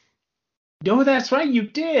them. Oh, that's right. You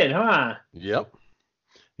did, huh? Yep.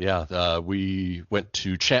 Yeah, we went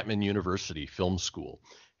to Chapman University Film School.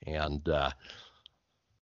 And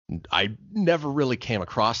I never really came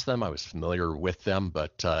across them. I was familiar with them,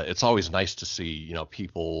 but it's always nice to see,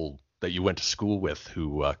 people that you went to school with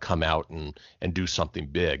who come out and do something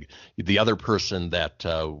big. The other person that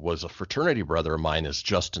was a fraternity brother of mine is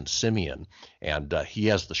Justin Simeon, and he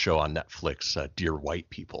has the show on Netflix, Dear White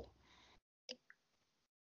People.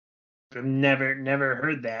 I've never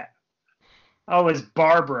heard that. Oh, it was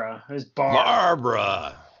Barbara. It was Barb.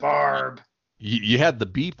 Barbara. Barb. You had the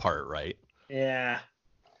B part, right? Yeah.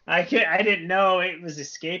 I didn't know, it was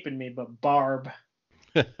escaping me, but Barb.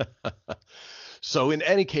 So in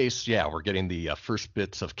any case, yeah, we're getting the first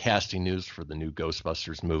bits of casting news for the new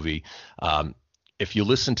Ghostbusters movie. If you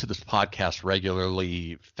listen to this podcast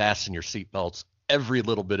regularly, fasten your seatbelts. Every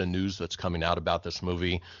little bit of news that's coming out about this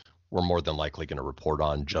movie, we're more than likely going to report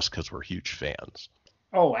on just because we're huge fans.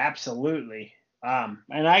 Oh, absolutely.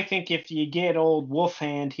 And I think if you get old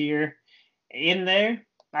Wolfhand here in there,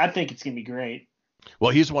 I think it's going to be great.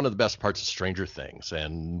 Well, he's one of the best parts of Stranger Things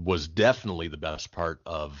and was definitely the best part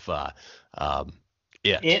of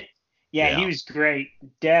It. Yeah, he was great.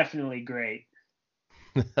 Definitely great.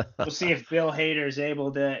 We'll see if Bill Hader is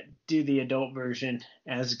able to do the adult version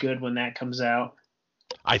as good when that comes out.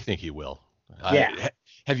 I think he will. Yeah.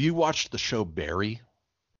 Have you watched the show Barry?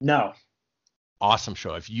 No. Awesome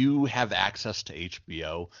show. If you have access to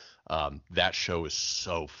HBO, that show is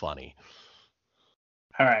so funny.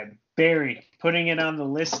 All right, Barry, putting it on the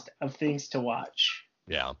list of things to watch.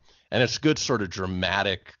 Yeah, and it's a good sort of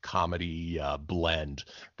dramatic comedy blend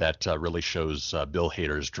that really shows Bill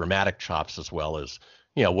Hader's dramatic chops as well as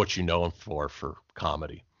what you know him for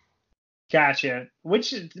comedy. Gotcha.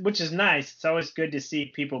 Which is nice. It's always good to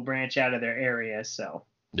see people branch out of their area,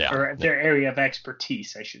 or their area of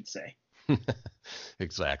expertise, I should say.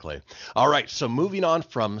 Exactly. All right, so moving on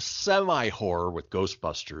from semi-horror with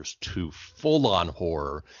Ghostbusters to full-on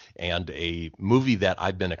horror, and a movie that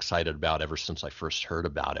I've been excited about ever since I first heard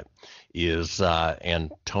about it is, and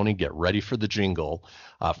Tony, get ready for the jingle,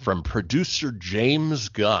 from producer James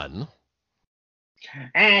Gunn.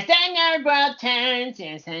 As the world turns,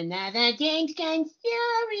 there's another James Gunn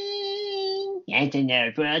story. As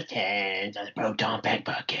the world turns, on the Proton Pack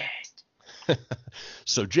Podcast.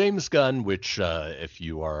 So James Gunn, which if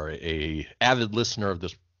you are a avid listener of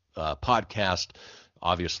this podcast,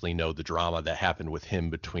 obviously know the drama that happened with him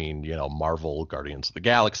between Marvel, Guardians of the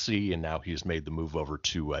Galaxy, and now he's made the move over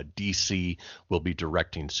to DC. Will be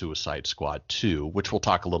directing Suicide Squad 2, which we'll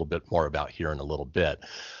talk a little bit more about here in a little bit.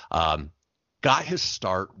 Got his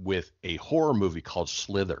start with a horror movie called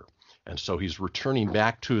Slither, and so he's returning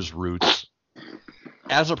back to his roots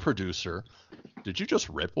as a producer. Did you just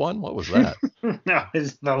rip one? What was that? No,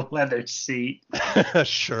 it's the leather seat.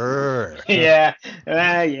 Sure. Yeah.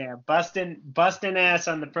 Busting ass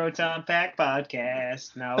on the Proton Pack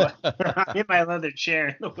Podcast. No, I hit my leather chair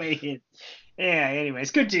in the way it. Yeah, anyways,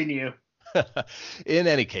 continue. In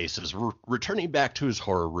any case, returning back to his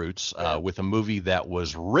horror roots with a movie that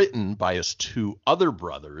was written by his two other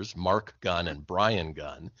brothers, Mark Gunn and Brian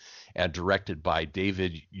Gunn, and directed by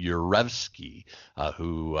David Urevsky,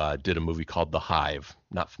 who did a movie called The Hive.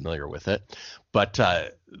 Not familiar with it. But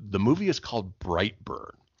the movie is called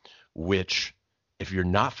Brightburn, which, if you're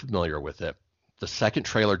not familiar with it, the second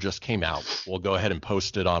trailer just came out. We'll go ahead and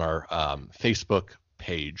post it on our Facebook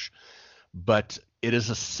page. But it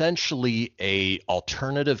is essentially a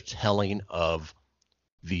alternative telling of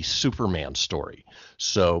the Superman story.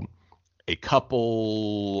 So a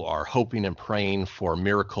couple are hoping and praying for a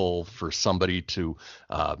miracle for somebody to,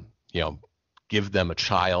 give them a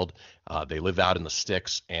child. They live out in the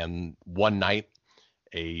sticks, and one night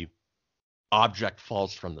a object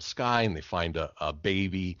falls from the sky and they find a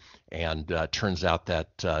baby, and turns out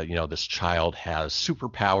that, this child has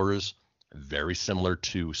superpowers very similar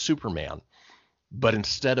to Superman. But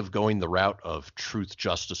instead of going the route of truth,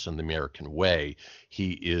 justice, and the American way,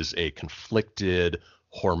 he is a conflicted,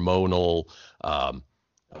 hormonal,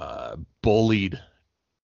 bullied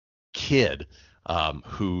kid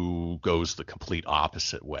who goes the complete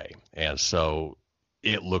opposite way. And so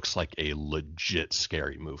it looks like a legit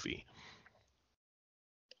scary movie.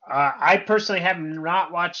 I personally have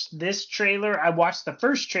not watched this trailer. I watched the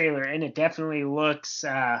first trailer, and it definitely looks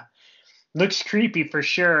creepy for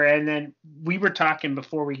sure. And then we were talking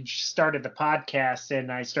before we started the podcast,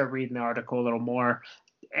 and I started reading the article a little more.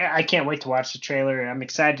 I can't wait to watch the trailer. I'm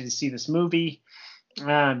excited to see this movie.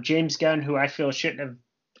 James Gunn, who I feel shouldn't have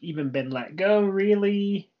even been let go,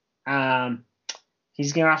 really.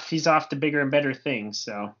 He's off to bigger and better things.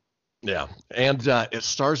 So. Yeah, and it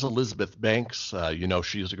stars Elizabeth Banks.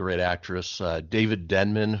 She's a great actress. David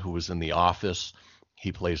Denman, who was in The Office,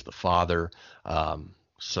 he plays the father.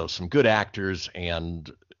 So some good actors, and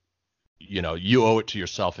you owe it to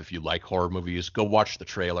yourself if you like horror movies. Go watch the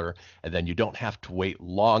trailer, and then you don't have to wait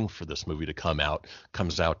long for this movie to come out.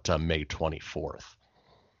 Comes out May 24th.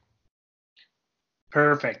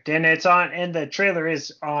 Perfect. And the trailer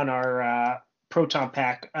is on our Proton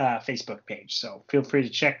Pack Facebook page. So feel free to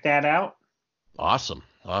check that out. Awesome.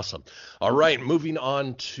 All right, moving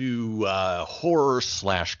on to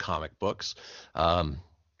horror/comic books.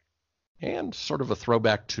 And sort of a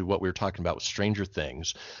throwback to what we were talking about with Stranger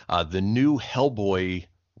Things. The new Hellboy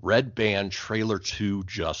Red Band Trailer 2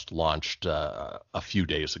 just launched a few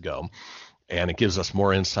days ago. And it gives us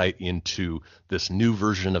more insight into this new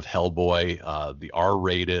version of Hellboy, the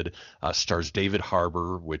R-rated, stars David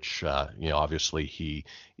Harbour, which, obviously he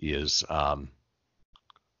is...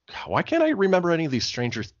 why can't I remember any of these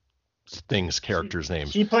Stranger Things characters'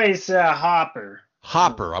 names? He plays Hopper.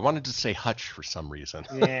 Hopper. I wanted to say Hutch for some reason.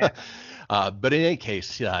 Yeah. But in any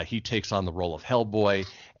case, he takes on the role of Hellboy.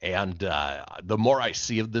 And the more I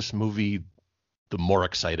see of this movie, the more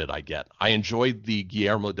excited I get. I enjoyed the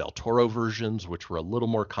Guillermo del Toro versions, which were a little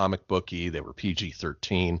more comic booky. They were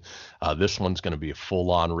PG-13. This one's going to be a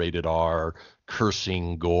full-on rated R,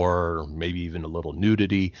 cursing, gore, maybe even a little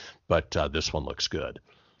nudity. But this one looks good.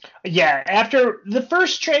 Yeah, after the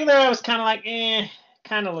first trailer, I was kind of like,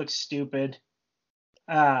 kind of looks stupid.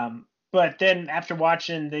 But then after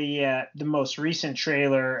watching the most recent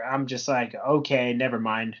trailer, I'm just like, okay, never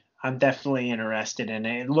mind. I'm definitely interested in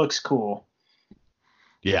it. It looks cool.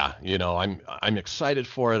 Yeah, I'm excited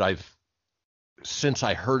for it. Since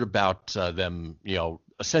I heard about them,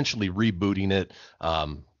 essentially rebooting it.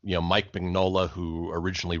 Mike Mignola, who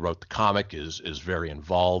originally wrote the comic, is very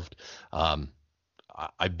involved.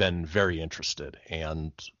 I've been very interested,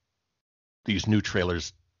 and these new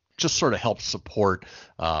trailers just sort of help support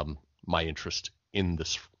my interest in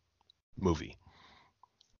this movie.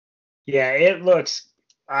 Yeah, it looks.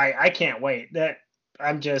 I can't wait. That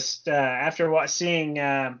I'm just after seeing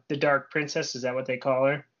the Dark Princess. Is that what they call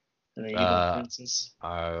her? The Evil Princess.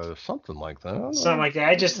 Something like that. Something like that.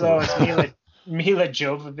 I just thought it was Mila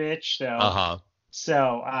Jovovich.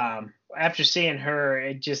 So after seeing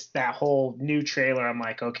her, that whole new trailer, I'm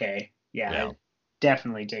like, okay, yeah.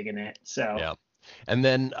 Definitely digging it. So yeah. And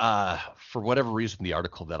then for whatever reason, the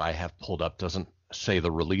article that I have pulled up doesn't say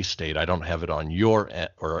the release date. I don't have it on your end,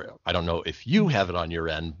 or I don't know if you have it on your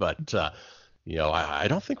end, but I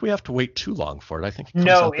don't think we have to wait too long for it. I think it comes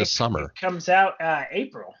out this summer. It comes out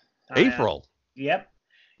April. April. Yep.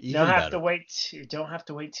 Don't have to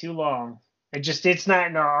wait too long. It's not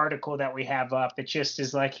in our article that we have up. It just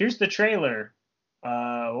is like, here's the trailer.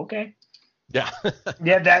 Okay. Yeah.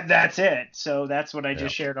 Yeah, that's it. So that's what I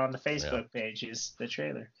just shared on the Facebook page is the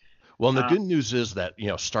trailer. Well, and the good news is that,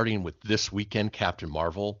 starting with this weekend, Captain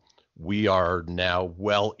Marvel, we are now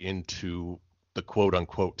well into the quote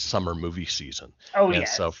unquote summer movie season. Oh, yeah.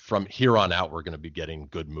 So from here on out, we're going to be getting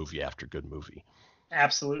good movie after good movie.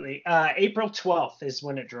 Absolutely. April 12th is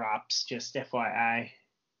when it drops, just FYI.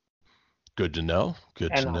 Good to know.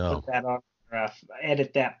 I'll put that on,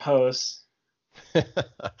 edit that post.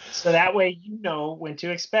 So that way when to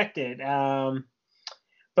expect it.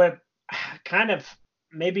 But kind of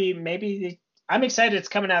maybe I'm excited it's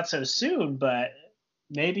coming out so soon, but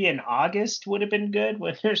maybe in August would have been good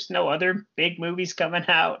when there's no other big movies coming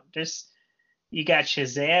out. You got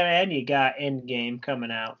Shazam and you got Endgame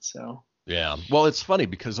coming out, so. Yeah. Well, it's funny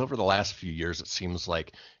because over the last few years, it seems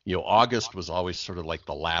like, August was always sort of like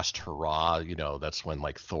the last hurrah. That's when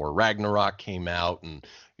like Thor Ragnarok came out, and,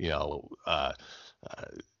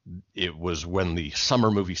 it was when the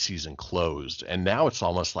summer movie season closed. And now it's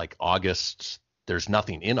almost like August. There's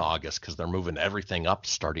nothing in August because they're moving everything up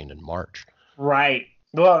starting in March. Right.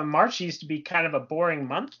 Well, March used to be kind of a boring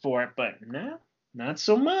month for it, but no, not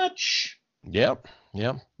so much. Yep.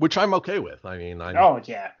 Yeah. Which I'm okay with. I mean, oh,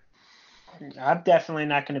 yeah. I'm definitely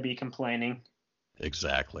not going to be complaining.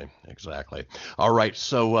 Exactly. All right.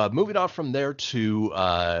 So moving on from there to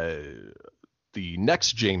the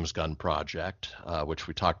next James Gunn project, which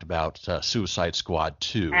we talked about, Suicide Squad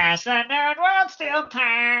 2. As the nerd world still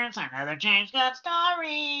turns, another James Gunn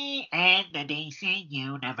story in the DC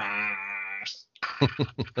universe.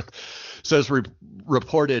 So as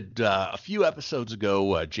reported a few episodes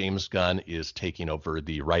ago, James Gunn is taking over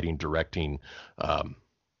the writing, directing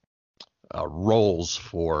roles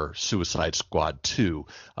for Suicide Squad 2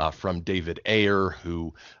 from David Ayer,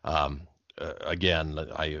 who, again,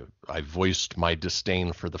 I voiced my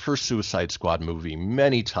disdain for the first Suicide Squad movie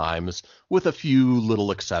many times, with a few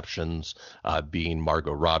little exceptions, being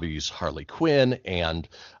Margot Robbie's Harley Quinn and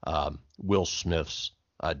Will Smith's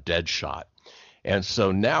Deadshot. And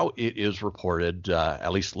so now it is reported,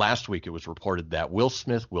 at least last week it was reported, that Will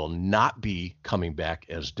Smith will not be coming back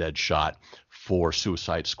as Deadshot for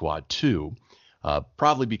Suicide Squad 2,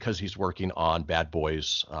 probably because he's working on Bad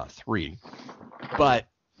Boys 3. But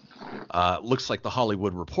looks like the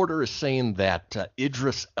Hollywood Reporter is saying that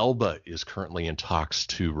Idris Elba is currently in talks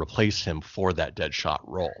to replace him for that Deadshot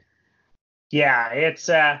role. Yeah, it's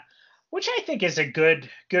which I think is a good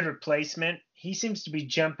replacement. He seems to be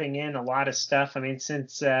jumping in a lot of stuff. I mean,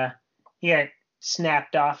 since he got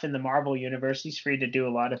snapped off in the Marvel universe, he's free to do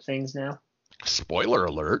a lot of things now. Spoiler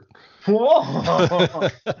alert. Whoa.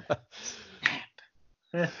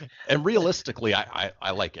 And realistically,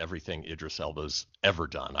 I like everything Idris Elba's ever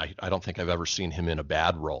done. I don't think I've ever seen him in a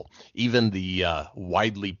bad role. Even the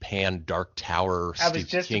widely panned Dark Tower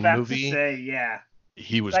Stephen King movie. To say, yeah.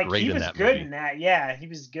 He was great in that movie. He was good in that. Yeah, he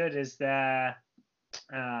was good as the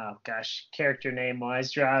character name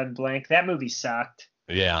wise, drawing blank. That movie sucked.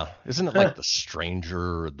 Yeah, isn't it like The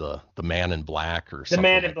Stranger, or the Man in Black, or something? The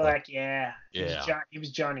Man in like Black, that? Yeah. Yeah. He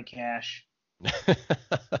was Johnny Cash.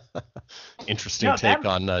 Interesting take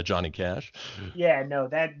on Johnny Cash. Yeah, no,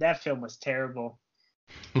 that film was terrible.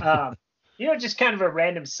 Just kind of a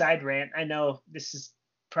random side rant. I know this is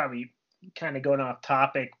probably kind of going off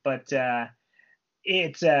topic, but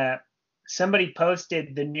it's somebody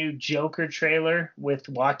posted the new Joker trailer with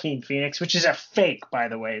Joaquin Phoenix, which is a fake, by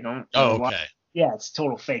the way. Okay. Yeah, it's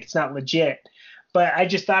total fake. It's not legit. But I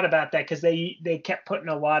just thought about that because they kept putting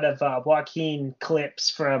a lot of Joaquin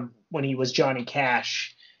clips from when he was Johnny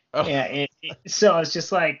Cash. Oh. Yeah, so it's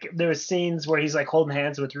just like there were scenes where he's like holding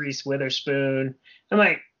hands with Reese Witherspoon. I'm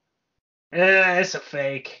like, it's a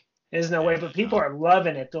fake. There's no way. But people are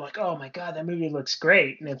loving it. They're like, oh my God, that movie looks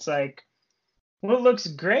great. And it's like, well, it looks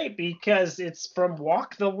great because it's from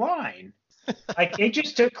Walk the Line. Like, it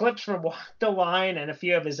just took clips from Walk the Line and a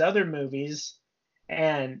few of his other movies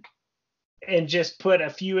and just put a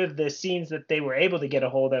few of the scenes that they were able to get a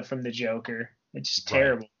hold of from the Joker. It's just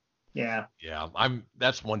terrible. Yeah. Yeah.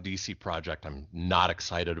 That's one DC project I'm not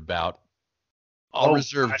excited about. I'll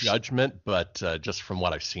reserve judgment, but just from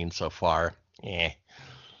what I've seen so far,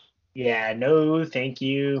 Yeah, no, thank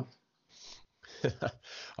you.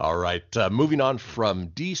 All right. Moving on from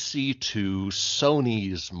DC to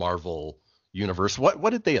Sony's Marvel universe. What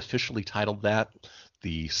did they officially title that?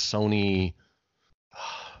 The Sony.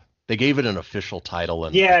 They gave it an official title.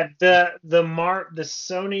 And the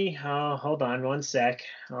Sony. Oh, hold on one sec.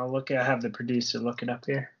 I'll have the producer look it up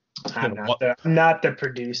here. I'm not the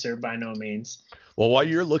producer by no means. Well, while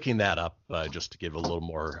you're looking that up, just to give a little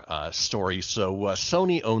more story. So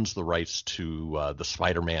Sony owns the rights to the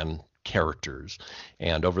Spider-Man characters.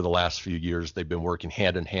 And over the last few years, they've been working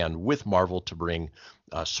hand in hand with Marvel to bring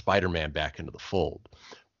Spider-Man back into the fold.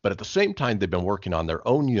 But at the same time, they've been working on their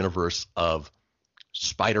own universe of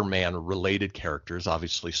Spider-Man related characters,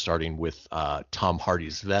 obviously starting with Tom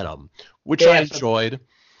Hardy's Venom, which I enjoyed.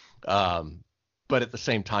 But at the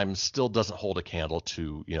same time, still doesn't hold a candle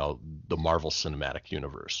to, the Marvel Cinematic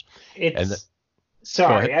Universe.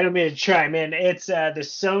 Sorry, I don't mean to chime in. It's the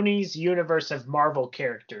Sony's universe of Marvel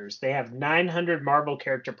characters. They have 900 Marvel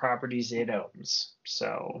character properties it owns.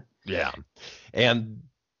 So yeah, and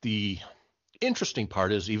the interesting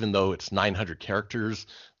part is, even though it's 900 characters,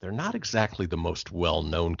 they're not exactly the most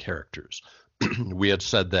well-known characters. We had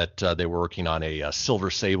said that they were working on a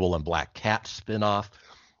Silver Sable and Black Cat spinoff,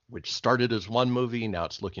 which started as one movie. Now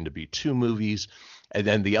it's looking to be 2 movies. And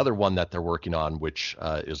then the other one that they're working on, which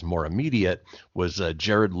is more immediate, was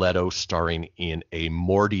Jared Leto starring in a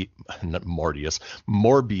Morbius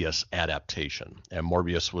adaptation. And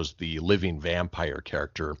Morbius was the living vampire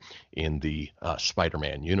character in the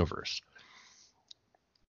Spider-Man universe.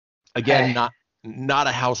 Again, not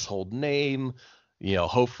a household name.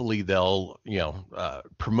 Hopefully they'll,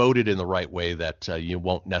 promote it in the right way that you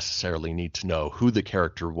won't necessarily need to know who the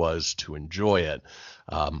character was to enjoy it.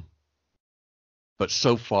 But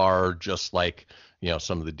so far, just like,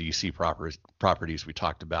 some of the DC properties we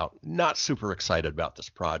talked about, not super excited about this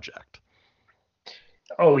project.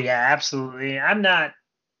 Oh yeah, absolutely. I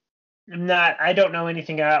don't know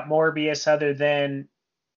anything about Morbius other than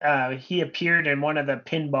he appeared in one of the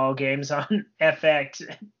pinball games on FX,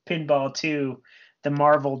 Pinball 2, the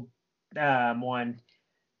Marvel one.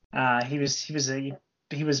 He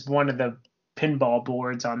was one of the pinball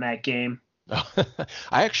boards on that game.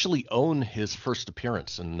 I actually own his first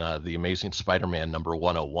appearance in The Amazing Spider-Man number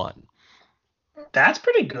 101. That's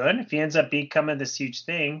pretty good if he ends up becoming this huge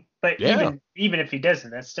thing. But even if he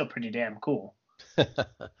doesn't, that's still pretty damn cool.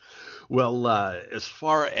 Well, as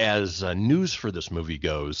far as news for this movie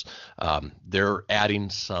goes, they're adding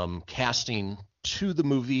some casting to the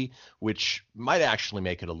movie, which might actually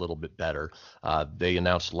make it a little bit better. They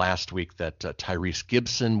announced last week that Tyrese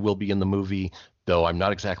Gibson will be in the movie, though I'm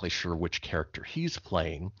not exactly sure which character he's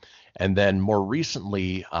playing. And then more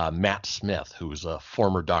recently, Matt Smith, who's a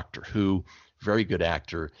former Doctor Who, very good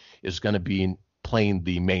actor, is going to be playing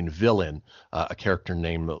the main villain, a character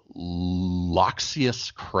named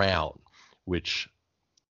Loxias Crown, which,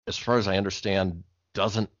 as far as I understand,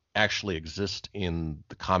 doesn't actually exist in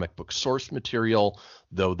the comic book source material,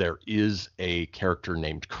 though there is a character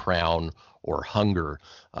named Crown or Hunger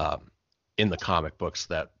in the comic books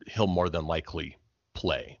that he'll more than likely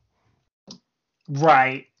play.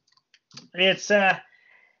 Right. It's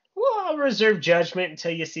I'll reserve judgment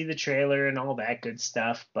until you see the trailer and all that good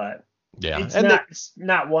stuff, but yeah, it's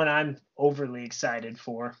not one I'm overly excited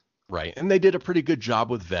for. Right. And they did a pretty good job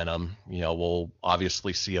with Venom. We'll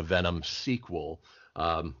obviously see a Venom sequel.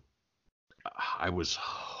 I was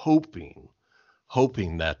hoping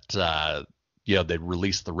that they'd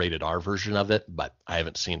release the rated R version of it, but I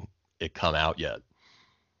haven't seen it come out yet.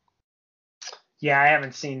 Yeah, I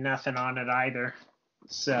haven't seen nothing on it either.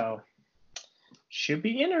 So should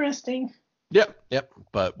be interesting. Yep.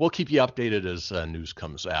 But we'll keep you updated as news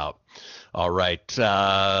comes out. All right.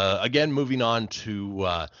 Again, moving on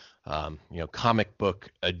to comic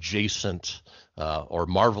book adjacent or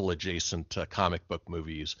Marvel adjacent comic book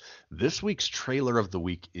movies. This week's trailer of the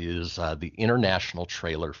week is the international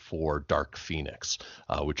trailer for Dark Phoenix,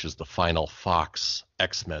 which is the final Fox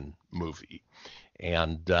X-Men movie.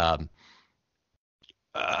 And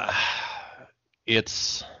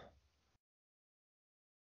it's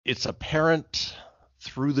apparent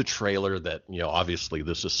through the trailer that, obviously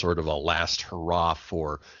this is sort of a last hurrah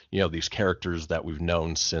for, these characters that we've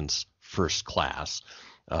known since First Class.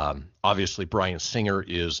 Obviously, Bryan Singer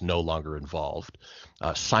is no longer involved.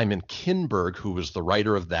 Simon Kinberg, who was the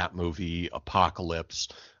writer of that movie, Apocalypse,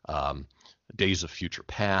 Days of Future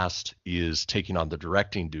Past, is taking on the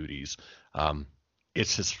directing duties.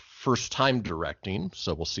 It's his first time directing,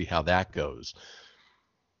 so we'll see how that goes.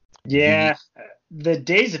 Yeah, the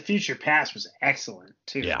Days of Future Past was excellent,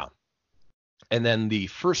 too. Yeah. And then the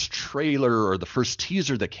first trailer or the first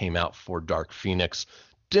teaser that came out for Dark Phoenix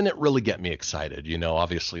didn't really get me excited.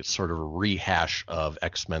 Obviously it's sort of a rehash of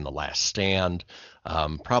X-Men The Last Stand,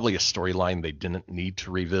 probably a storyline they didn't need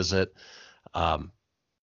to revisit. But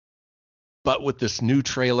with this new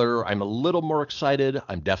trailer, I'm a little more excited.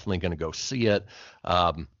 I'm definitely going to go see it.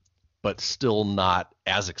 But still not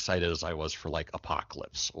as excited as I was for like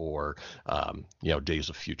Apocalypse or, Days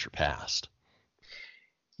of Future Past.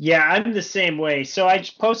 Yeah, I'm the same way. So I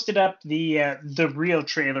just posted up the real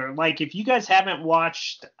trailer. Like, if you guys haven't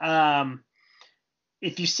watched,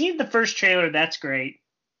 if you've seen the first trailer, that's great.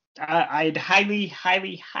 I'd highly,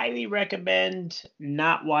 highly, highly recommend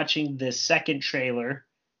not watching the second trailer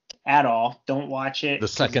at all. Don't watch it. The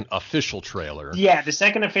second official trailer. Yeah, the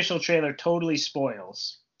second official trailer totally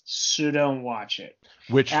spoils. So don't watch it.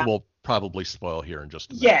 Which will probably spoil here in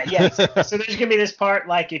just a minute. Yeah. So there's going to be this part,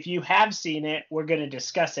 like, if you have seen it, we're going to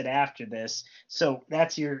discuss it after this. So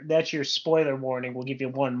that's your spoiler warning. We'll give you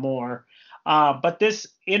one more. But this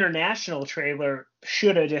international trailer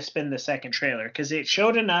should have just been the second trailer, because it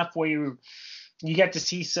showed enough where you get to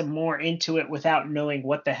see some more into it without knowing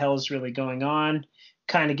what the hell is really going on.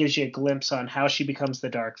 Kind of gives you a glimpse on how she becomes the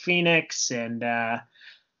Dark Phoenix, and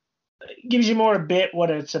gives you more a bit what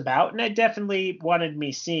it's about. And it definitely wanted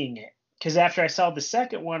me seeing it, because after I saw the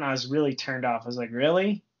second one, I was really turned off. I was like,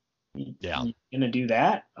 really? Yeah. You gonna do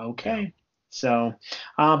that? Okay. Yeah. So,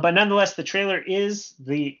 but nonetheless, the trailer is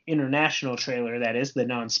the international trailer. That is the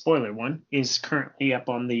non-spoiler one, is currently up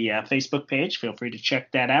on the Facebook page. Feel free to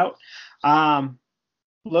check that out.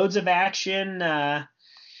 Loads of action.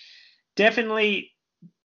 Definitely.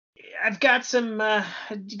 I've got some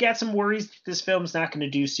worries that this film's not going to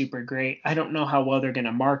do super great. I don't know how well they're going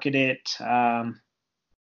to market it.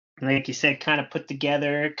 Like you said, kind of put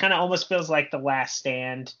together. It kind of almost feels like The Last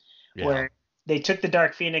Stand, where they took the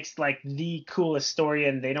Dark Phoenix, like the coolest story,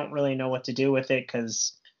 and they don't really know what to do with it,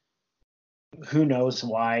 because who knows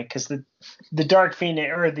why? Because the Dark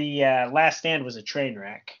Phoenix or the Last Stand was a train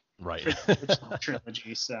wreck, right? For the original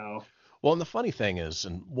trilogy. So. Well, and the funny thing is,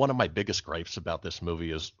 and one of my biggest gripes about this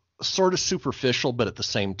movie is sort of superficial, but at the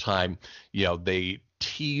same time, they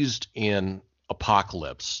teased in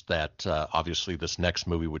Apocalypse that obviously this next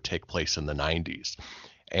movie would take place in the 90s.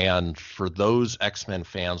 And for those X-Men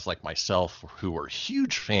fans like myself who are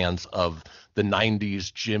huge fans of the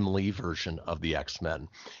 90s Jim Lee version of the X-Men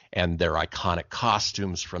and their iconic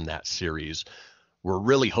costumes from that series, we're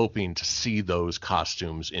really hoping to see those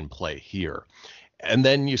costumes in play here. And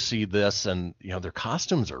then you see this and, their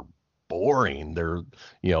costumes are boring. They're,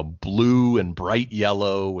 blue and bright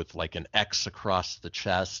yellow with like an X across the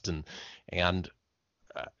chest. And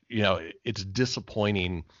it's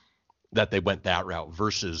disappointing that they went that route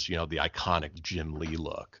versus, the iconic Jim Lee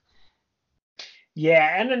look.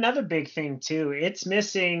 Yeah, and another big thing too, it's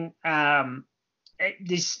missing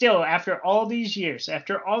still after all these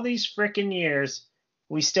freaking years,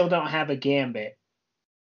 we still don't have a Gambit.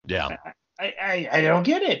 Yeah. I don't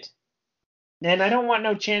get it. And I don't want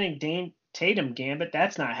no Channing Tatum Gambit.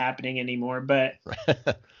 That's not happening anymore. But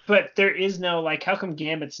but there is no, like, how come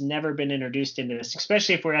Gambit's never been introduced into this?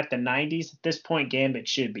 Especially if we're at the 90s. At this point, Gambit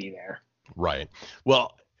should be there. Right.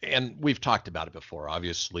 Well, and we've talked about it before.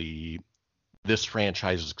 Obviously, this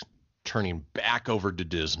franchise is turning back over to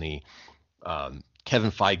Disney.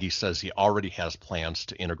 Kevin Feige says he already has plans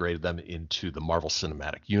to integrate them into the Marvel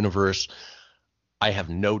Cinematic Universe. I have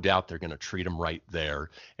no doubt they're going to treat them right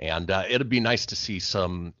there. And it'd be nice to see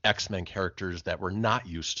some X-Men characters that we're not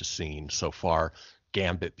used to seeing so far,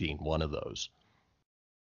 Gambit being one of those.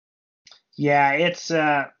 Yeah, it's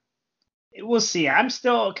we'll see. I'm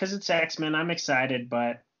still, because it's X-Men, I'm excited,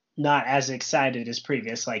 but not as excited as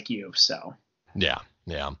previous like you. So yeah.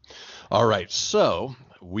 All right, so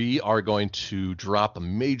we are going to drop a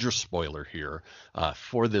major spoiler here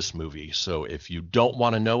for this movie. So if you don't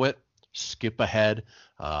want to know it, skip ahead.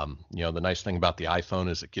 The nice thing about the iPhone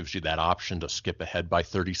is it gives you that option to skip ahead by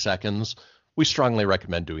 30 seconds. We strongly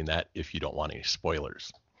recommend doing that if you don't want any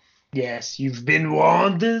spoilers. Yes, you've been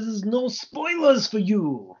warned. There's no spoilers for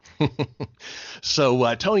you.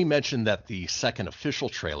 So Tony mentioned that the second official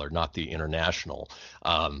trailer, not the international,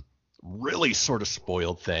 really sort of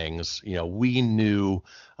spoiled things. We knew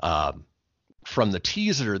from the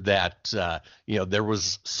teaser that, there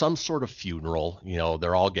was some sort of funeral.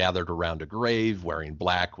 They're all gathered around a grave wearing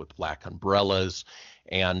black with black umbrellas.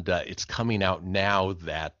 And it's coming out now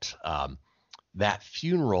that that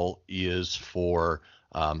funeral is for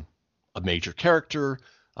a major character,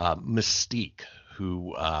 Mystique,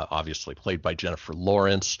 who obviously played by Jennifer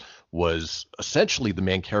Lawrence, was essentially the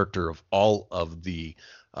main character of all of the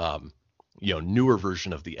newer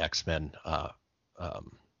version of the X-Men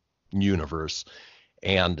universe.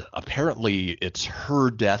 And apparently it's her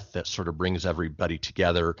death that sort of brings everybody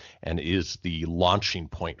together and is the launching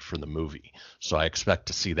point for the movie. So I expect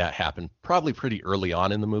to see that happen probably pretty early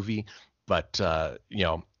on in the movie. But,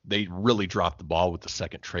 they really dropped the ball with the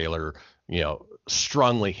second trailer,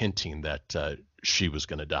 strongly hinting that she was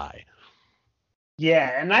going to die.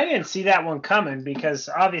 Yeah, and I didn't see that one coming because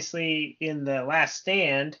obviously in The Last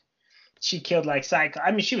Stand, she killed like Cyclops.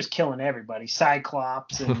 I mean, she was killing everybody.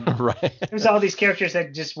 Cyclops and right. There's all these characters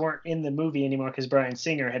that just weren't in the movie anymore because Bryan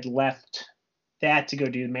Singer had left that to go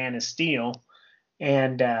do Man of Steel.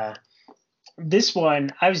 And this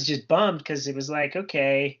one, I was just bummed because it was like,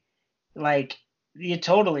 okay, like you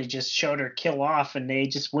totally just showed her kill off and they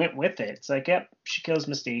just went with it. It's like, yep, she kills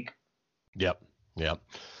Mystique. Yep.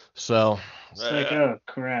 So it's like, oh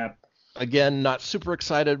crap. Again, not super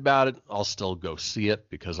excited about it. I'll still go see it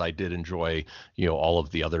because I did enjoy, all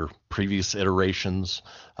of the other previous iterations,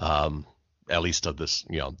 at least of this,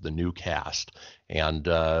 the new cast. And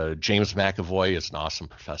James McAvoy is an awesome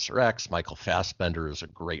Professor X. Michael Fassbender is a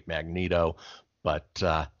great Magneto.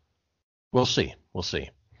 But we'll see.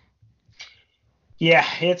 Yeah,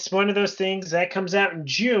 it's one of those things that comes out in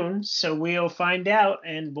June, so we'll find out,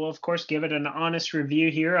 and we'll, of course, give it an honest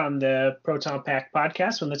review here on the Proton Pack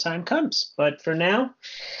podcast when the time comes. But for now,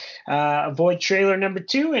 avoid trailer number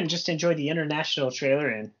 2 and just enjoy the international trailer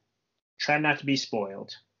and try not to be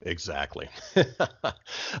spoiled. Exactly.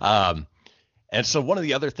 And so one of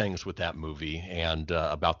the other things with that movie and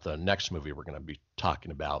about the next movie we're going to be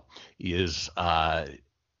talking about is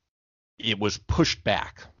it was pushed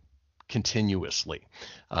back continuously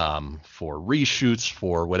for reshoots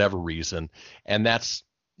for whatever reason, and that's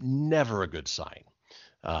never a good sign.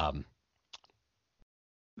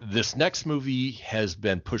 This next movie has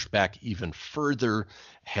been pushed back even further,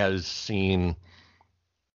 has seen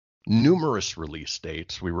numerous release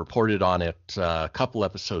dates. We reported on it a couple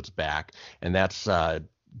episodes back, and that's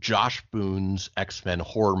Josh Boone's X-Men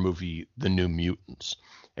horror movie, The New Mutants.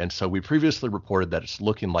 And so we previously reported that it's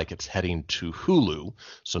looking like it's heading to Hulu,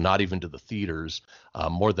 so not even to the theaters,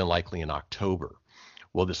 more than likely in October.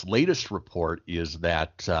 Well, this latest report is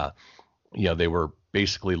that, they were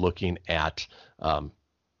basically looking at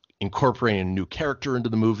incorporating a new character into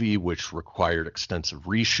the movie, which required extensive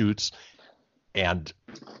reshoots. And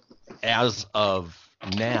as of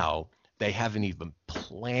now, they haven't even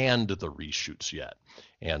planned the reshoots yet.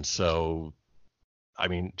 And so, I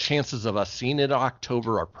mean, chances of us seeing it in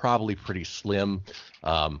October are probably pretty slim.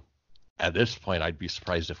 At this point, I'd be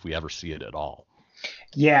surprised if we ever see it at all.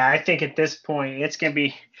 Yeah, I think at this point it's gonna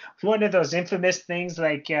be one of those infamous things.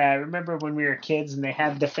 Like, remember when we were kids and they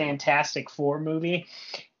had the Fantastic Four movie,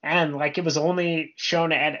 and like it was only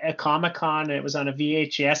shown at a Comic-Con and it was on a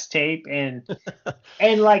VHS tape, and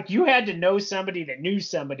like you had to know somebody that knew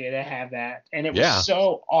somebody to have that, and it was Yeah.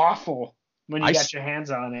 so awful when you I, got your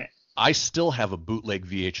hands on it. I still have a bootleg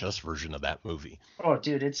VHS version of that movie. Oh,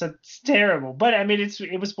 dude, it's terrible. But I mean,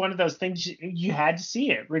 it was one of those things you had to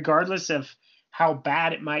see it, regardless of how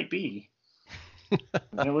bad it might be.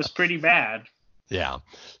 And it was pretty bad. Yeah.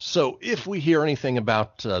 So if we hear anything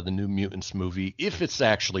about the New Mutants movie, if it's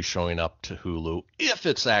actually showing up to Hulu, if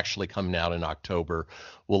it's actually coming out in October,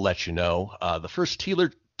 we'll let you know. The first teaser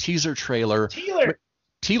trailer.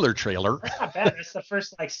 Teaser trailer. That's not bad. That's the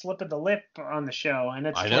first like slip of the lip on the show, and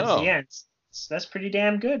it's I towards know. the end. That's pretty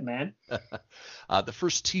damn good, man. The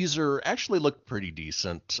first teaser actually looked pretty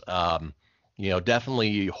decent.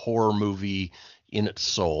 Definitely a horror movie in its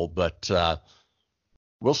soul, but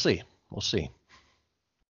we'll see. We'll see.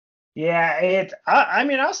 Yeah, I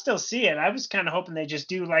mean, I'll still see it. I was kind of hoping they just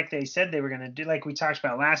do like they said they were gonna do, like we talked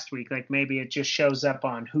about last week. Like maybe it just shows up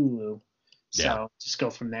on Hulu. So Yeah. just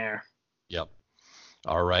go from there. Yep.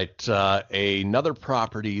 All right. Another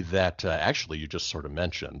property that actually you just sort of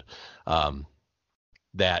mentioned,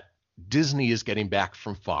 that Disney is getting back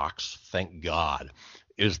from Fox, thank God,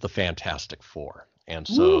 is the Fantastic Four. And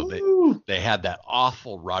so they had that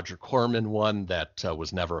awful Roger Corman one that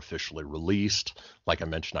was never officially released. Like I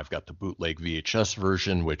mentioned, I've got the bootleg VHS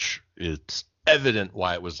version, which it's evident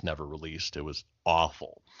why it was never released. It was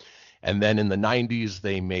awful. And then in the 90s,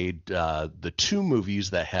 they made the two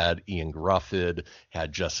movies that had Ian Grufford,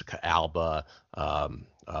 had Jessica Alba,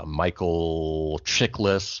 Michael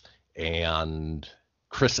Chiklis, and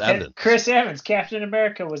Chris Evans. Chris Evans, Captain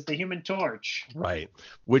America, was the Human Torch. Right.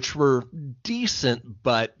 Which were decent,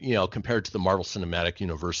 but, compared to the Marvel Cinematic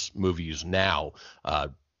Universe movies now,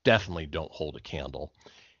 definitely don't hold a candle.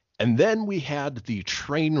 And then we had the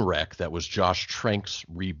train wreck that was Josh Trank's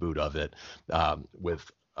reboot of it, with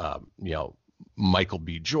Michael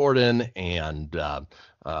B. Jordan and oh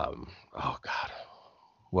God,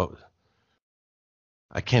 what?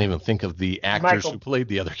 I can't even think of the actors who played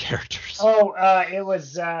the other characters. Oh, it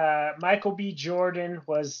was Michael B. Jordan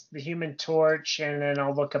was the Human Torch, and then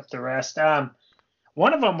I'll look up the rest.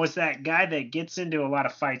 One of them was that guy that gets into a lot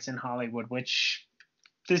of fights in Hollywood, which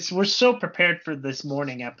we're so prepared for this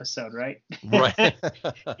morning episode, right? Right.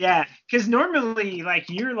 Yeah, because normally, like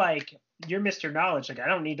you're Mr. Knowledge. Like I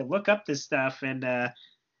don't need to look up this stuff, and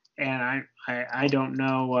I don't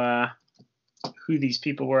know who these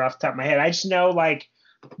people were off the top of my head. I just know like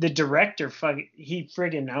the director, he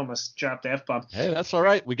friggin' almost dropped the F-bomb. Hey, that's all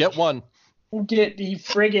right. We get one. He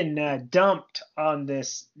friggin' dumped on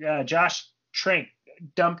this. Josh Trank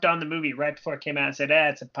dumped on the movie right before it came out and said,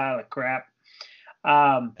 it's a pile of crap.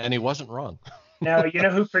 And he wasn't wrong. No, you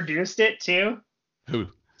know who produced it too? Who?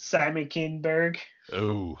 Simon Kinberg.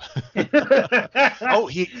 Oh. Oh,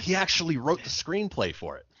 he actually wrote the screenplay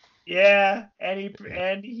for it. Yeah, and he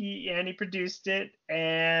produced it,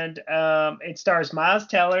 and it stars Miles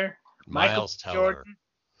Teller, Michael Jordan,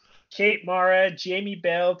 Kate Mara, Jamie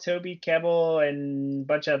Bell, Toby Kebbell, and a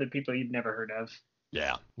bunch of other people you've never heard of.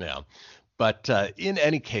 Yeah. But in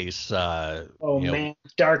any case, man,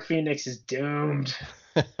 Dark Phoenix is doomed.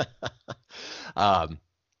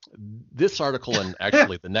 This article and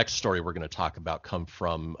actually the next story we're going to talk about come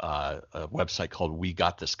from a website called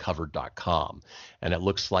WeGotThisCovered.com. And it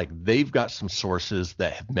looks like they've got some sources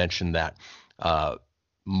that have mentioned that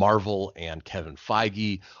Marvel and Kevin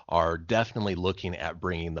Feige are definitely looking at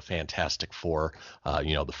bringing the Fantastic Four,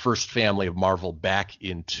 the first family of Marvel, back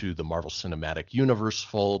into the Marvel Cinematic Universe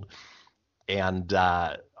fold. And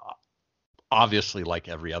obviously, like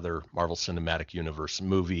every other Marvel Cinematic Universe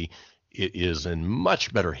movie, it is in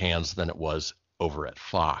much better hands than it was over at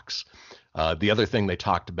Fox. The other thing they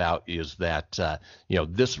talked about is that,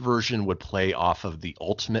 this version would play off of the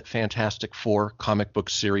Ultimate Fantastic Four comic book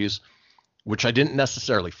series, which I didn't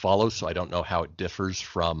necessarily follow, so I don't know how it differs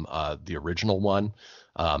from the original one.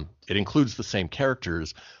 It includes the same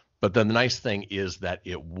characters, but then the nice thing is that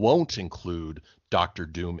it won't include Doctor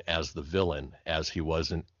Doom as the villain, as he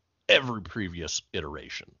was in every previous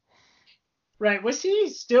iteration. Right. Was he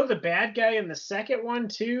still the bad guy in the second one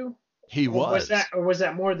too? He was. Was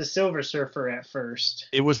that more the Silver Surfer at first?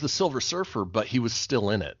 It was the Silver Surfer, but he was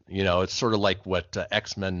still in it. It's sort of like what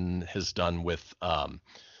X-Men has done with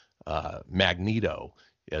Magneto,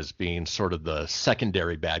 as being sort of the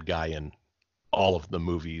secondary bad guy in all of the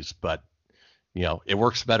movies. But, it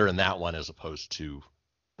works better in that one as opposed to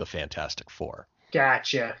the Fantastic Four.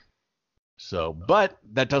 Gotcha. So, but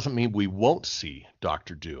that doesn't mean we won't see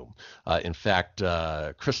Doctor Doom. In fact,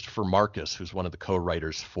 Christopher Marcus, who's one of the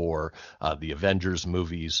co-writers for the Avengers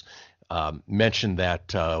movies, mentioned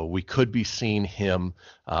that we could be seeing him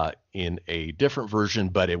in a different version,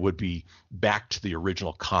 but it would be back to the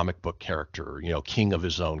original comic book character, king of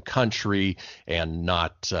his own country, and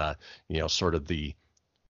not, sort of the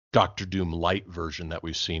Doctor Doom light version that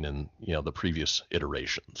we've seen in, the previous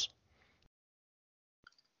iterations.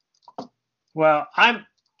 Well, I'm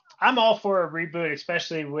all for a reboot,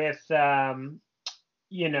 especially with Kevin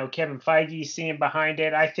Feige seeing behind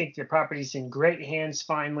it. I think the property's in great hands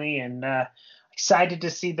finally, and excited to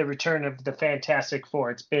see the return of the Fantastic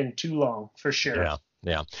Four. It's been too long, for sure.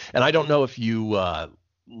 Yeah. And I don't know if you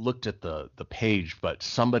looked at the page, but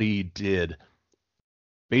somebody did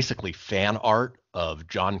basically fan art of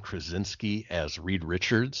John Krasinski as Reed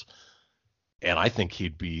Richards, and I think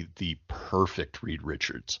he'd be the perfect Reed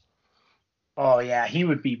Richards. Oh yeah, he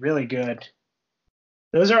would be really good.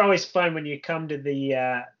 Those are always fun when you come to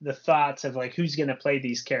the thoughts of like who's going to play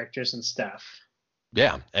these characters and stuff.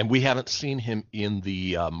 Yeah, and we haven't seen him in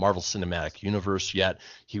the Marvel Cinematic Universe yet.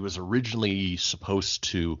 He was originally supposed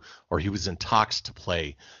to, or he was in talks to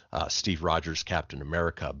play Steve Rogers' Captain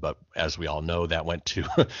America, but as we all know, that went to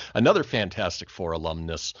another Fantastic Four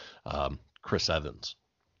alumnus, Chris Evans.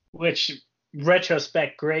 Which,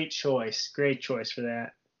 retrospect, great choice for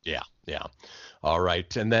that. Yeah. All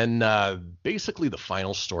right. And then basically the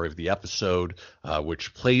final story of the episode,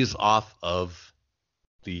 which plays off of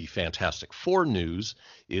the Fantastic Four news,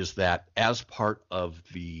 is that as part of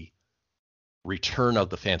the return of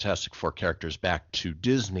the Fantastic Four characters back to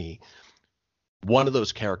Disney, one of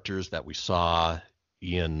those characters that we saw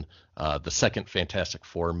in the second Fantastic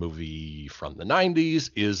Four movie from the 90s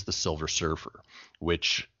is the Silver Surfer,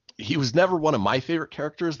 which he was never one of my favorite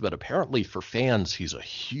characters, but apparently for fans, he's a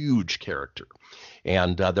huge character.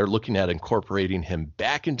 And they're looking at incorporating him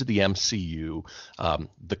back into the MCU,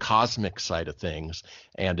 the cosmic side of things.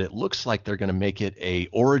 And it looks like they're going to make it a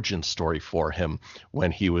origin story for him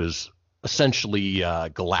when he was essentially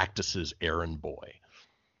Galactus's errand boy.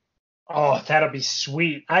 Oh, that'll be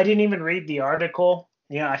sweet. I didn't even read the article.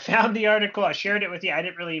 I found the article. I shared it with you. I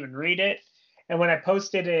didn't really even read it. And when I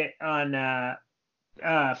posted it on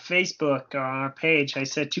Facebook on our page, I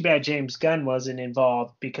said, too bad James Gunn wasn't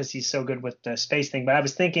involved because he's so good with the space thing. But I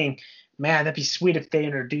was thinking, man, that'd be sweet if they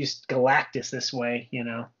introduced Galactus this way,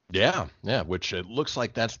 Yeah, which it looks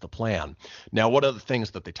like that's the plan. Now, one of the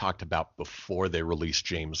things that they talked about before they released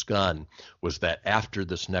James Gunn was that after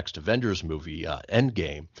this next Avengers movie,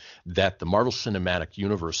 Endgame, that the Marvel Cinematic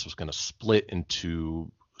Universe was going to split into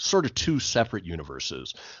sort of two separate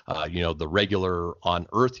universes, the regular on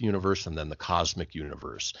Earth universe and then the cosmic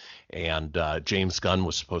universe. And James Gunn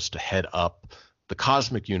was supposed to head up the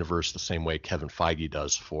cosmic universe the same way Kevin Feige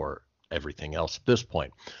does for everything else at this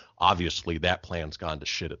point. Obviously, that plan's gone to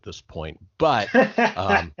shit at this point, but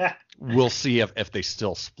we'll see if they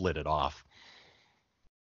still split it off.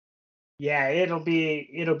 Yeah, it'll be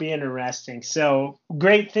interesting. So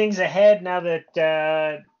great things ahead now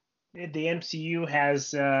that the MCU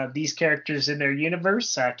has these characters in their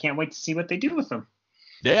universe. I can't wait to see what they do with them.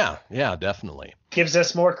 Yeah, definitely. Gives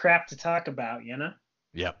us more crap to talk about,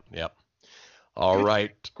 Yep. All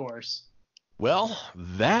right. Of course. Well,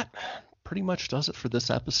 that pretty much does it for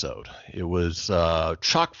this episode. It was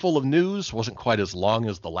chock full of news. Wasn't quite as long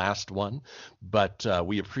as the last one, but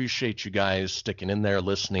we appreciate you guys sticking in there,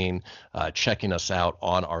 listening, checking us out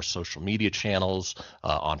on our social media channels,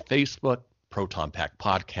 on Facebook, Proton Pack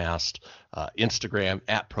Podcast, Instagram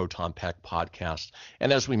at Proton Pack Podcast.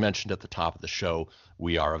 And as we mentioned at the top of the show,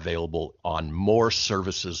 we are available on more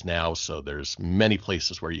services now. So there's many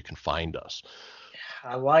places where you can find us.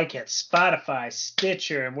 I like it. Spotify,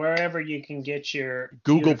 Stitcher, and wherever you can get your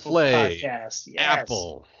Google Play, podcast. Yes.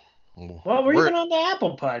 Apple. Well, we're even on the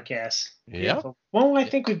Apple podcast. Yeah. Well, I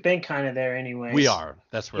think we've been kind of there anyway. We are.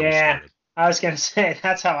 That's where we started. I was going to say,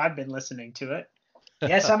 that's how I've been listening to it.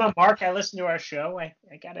 Yes, I'm a Mark. I listen to our show. I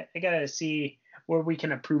gotta see where we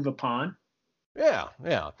can improve upon. Yeah.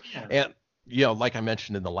 And like I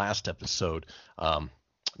mentioned in the last episode,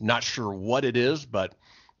 not sure what it is, but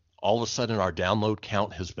all of a sudden our download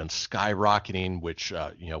count has been skyrocketing, which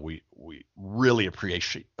we really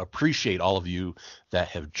appreciate all of you that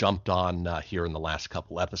have jumped on here in the last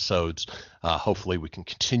couple episodes. Hopefully we can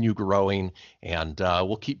continue growing, and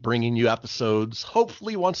we'll keep bringing you episodes,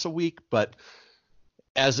 hopefully once a week, but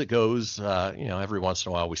as it goes, every once in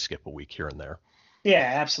a while we skip a week here and there.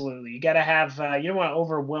 Yeah, absolutely. You got to have, you don't want to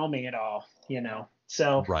overwhelming it all,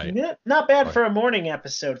 So right. Not bad for a morning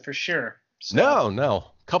episode for sure. So. No.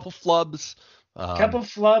 Couple flubs, Couple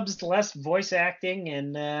flubs, less voice acting,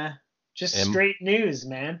 and just And straight news,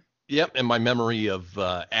 man. yep, and my memory of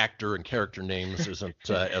actor and character names isn't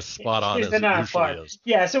as spot on Is the as it not usually far. is.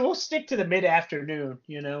 Yeah, so we'll stick to the mid-afternoon.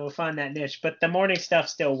 We'll find that niche, but the morning stuff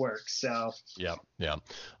still works. So Yeah, yeah.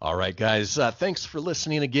 All right, guys. Thanks for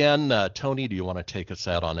listening again. Tony, do you want to take us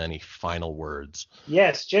out on any final words?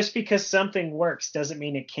 yes, just because something works doesn't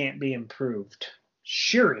mean it can't be improved.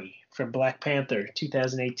 Shuri from Black Panther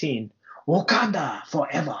 2018. Wakanda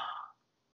forever.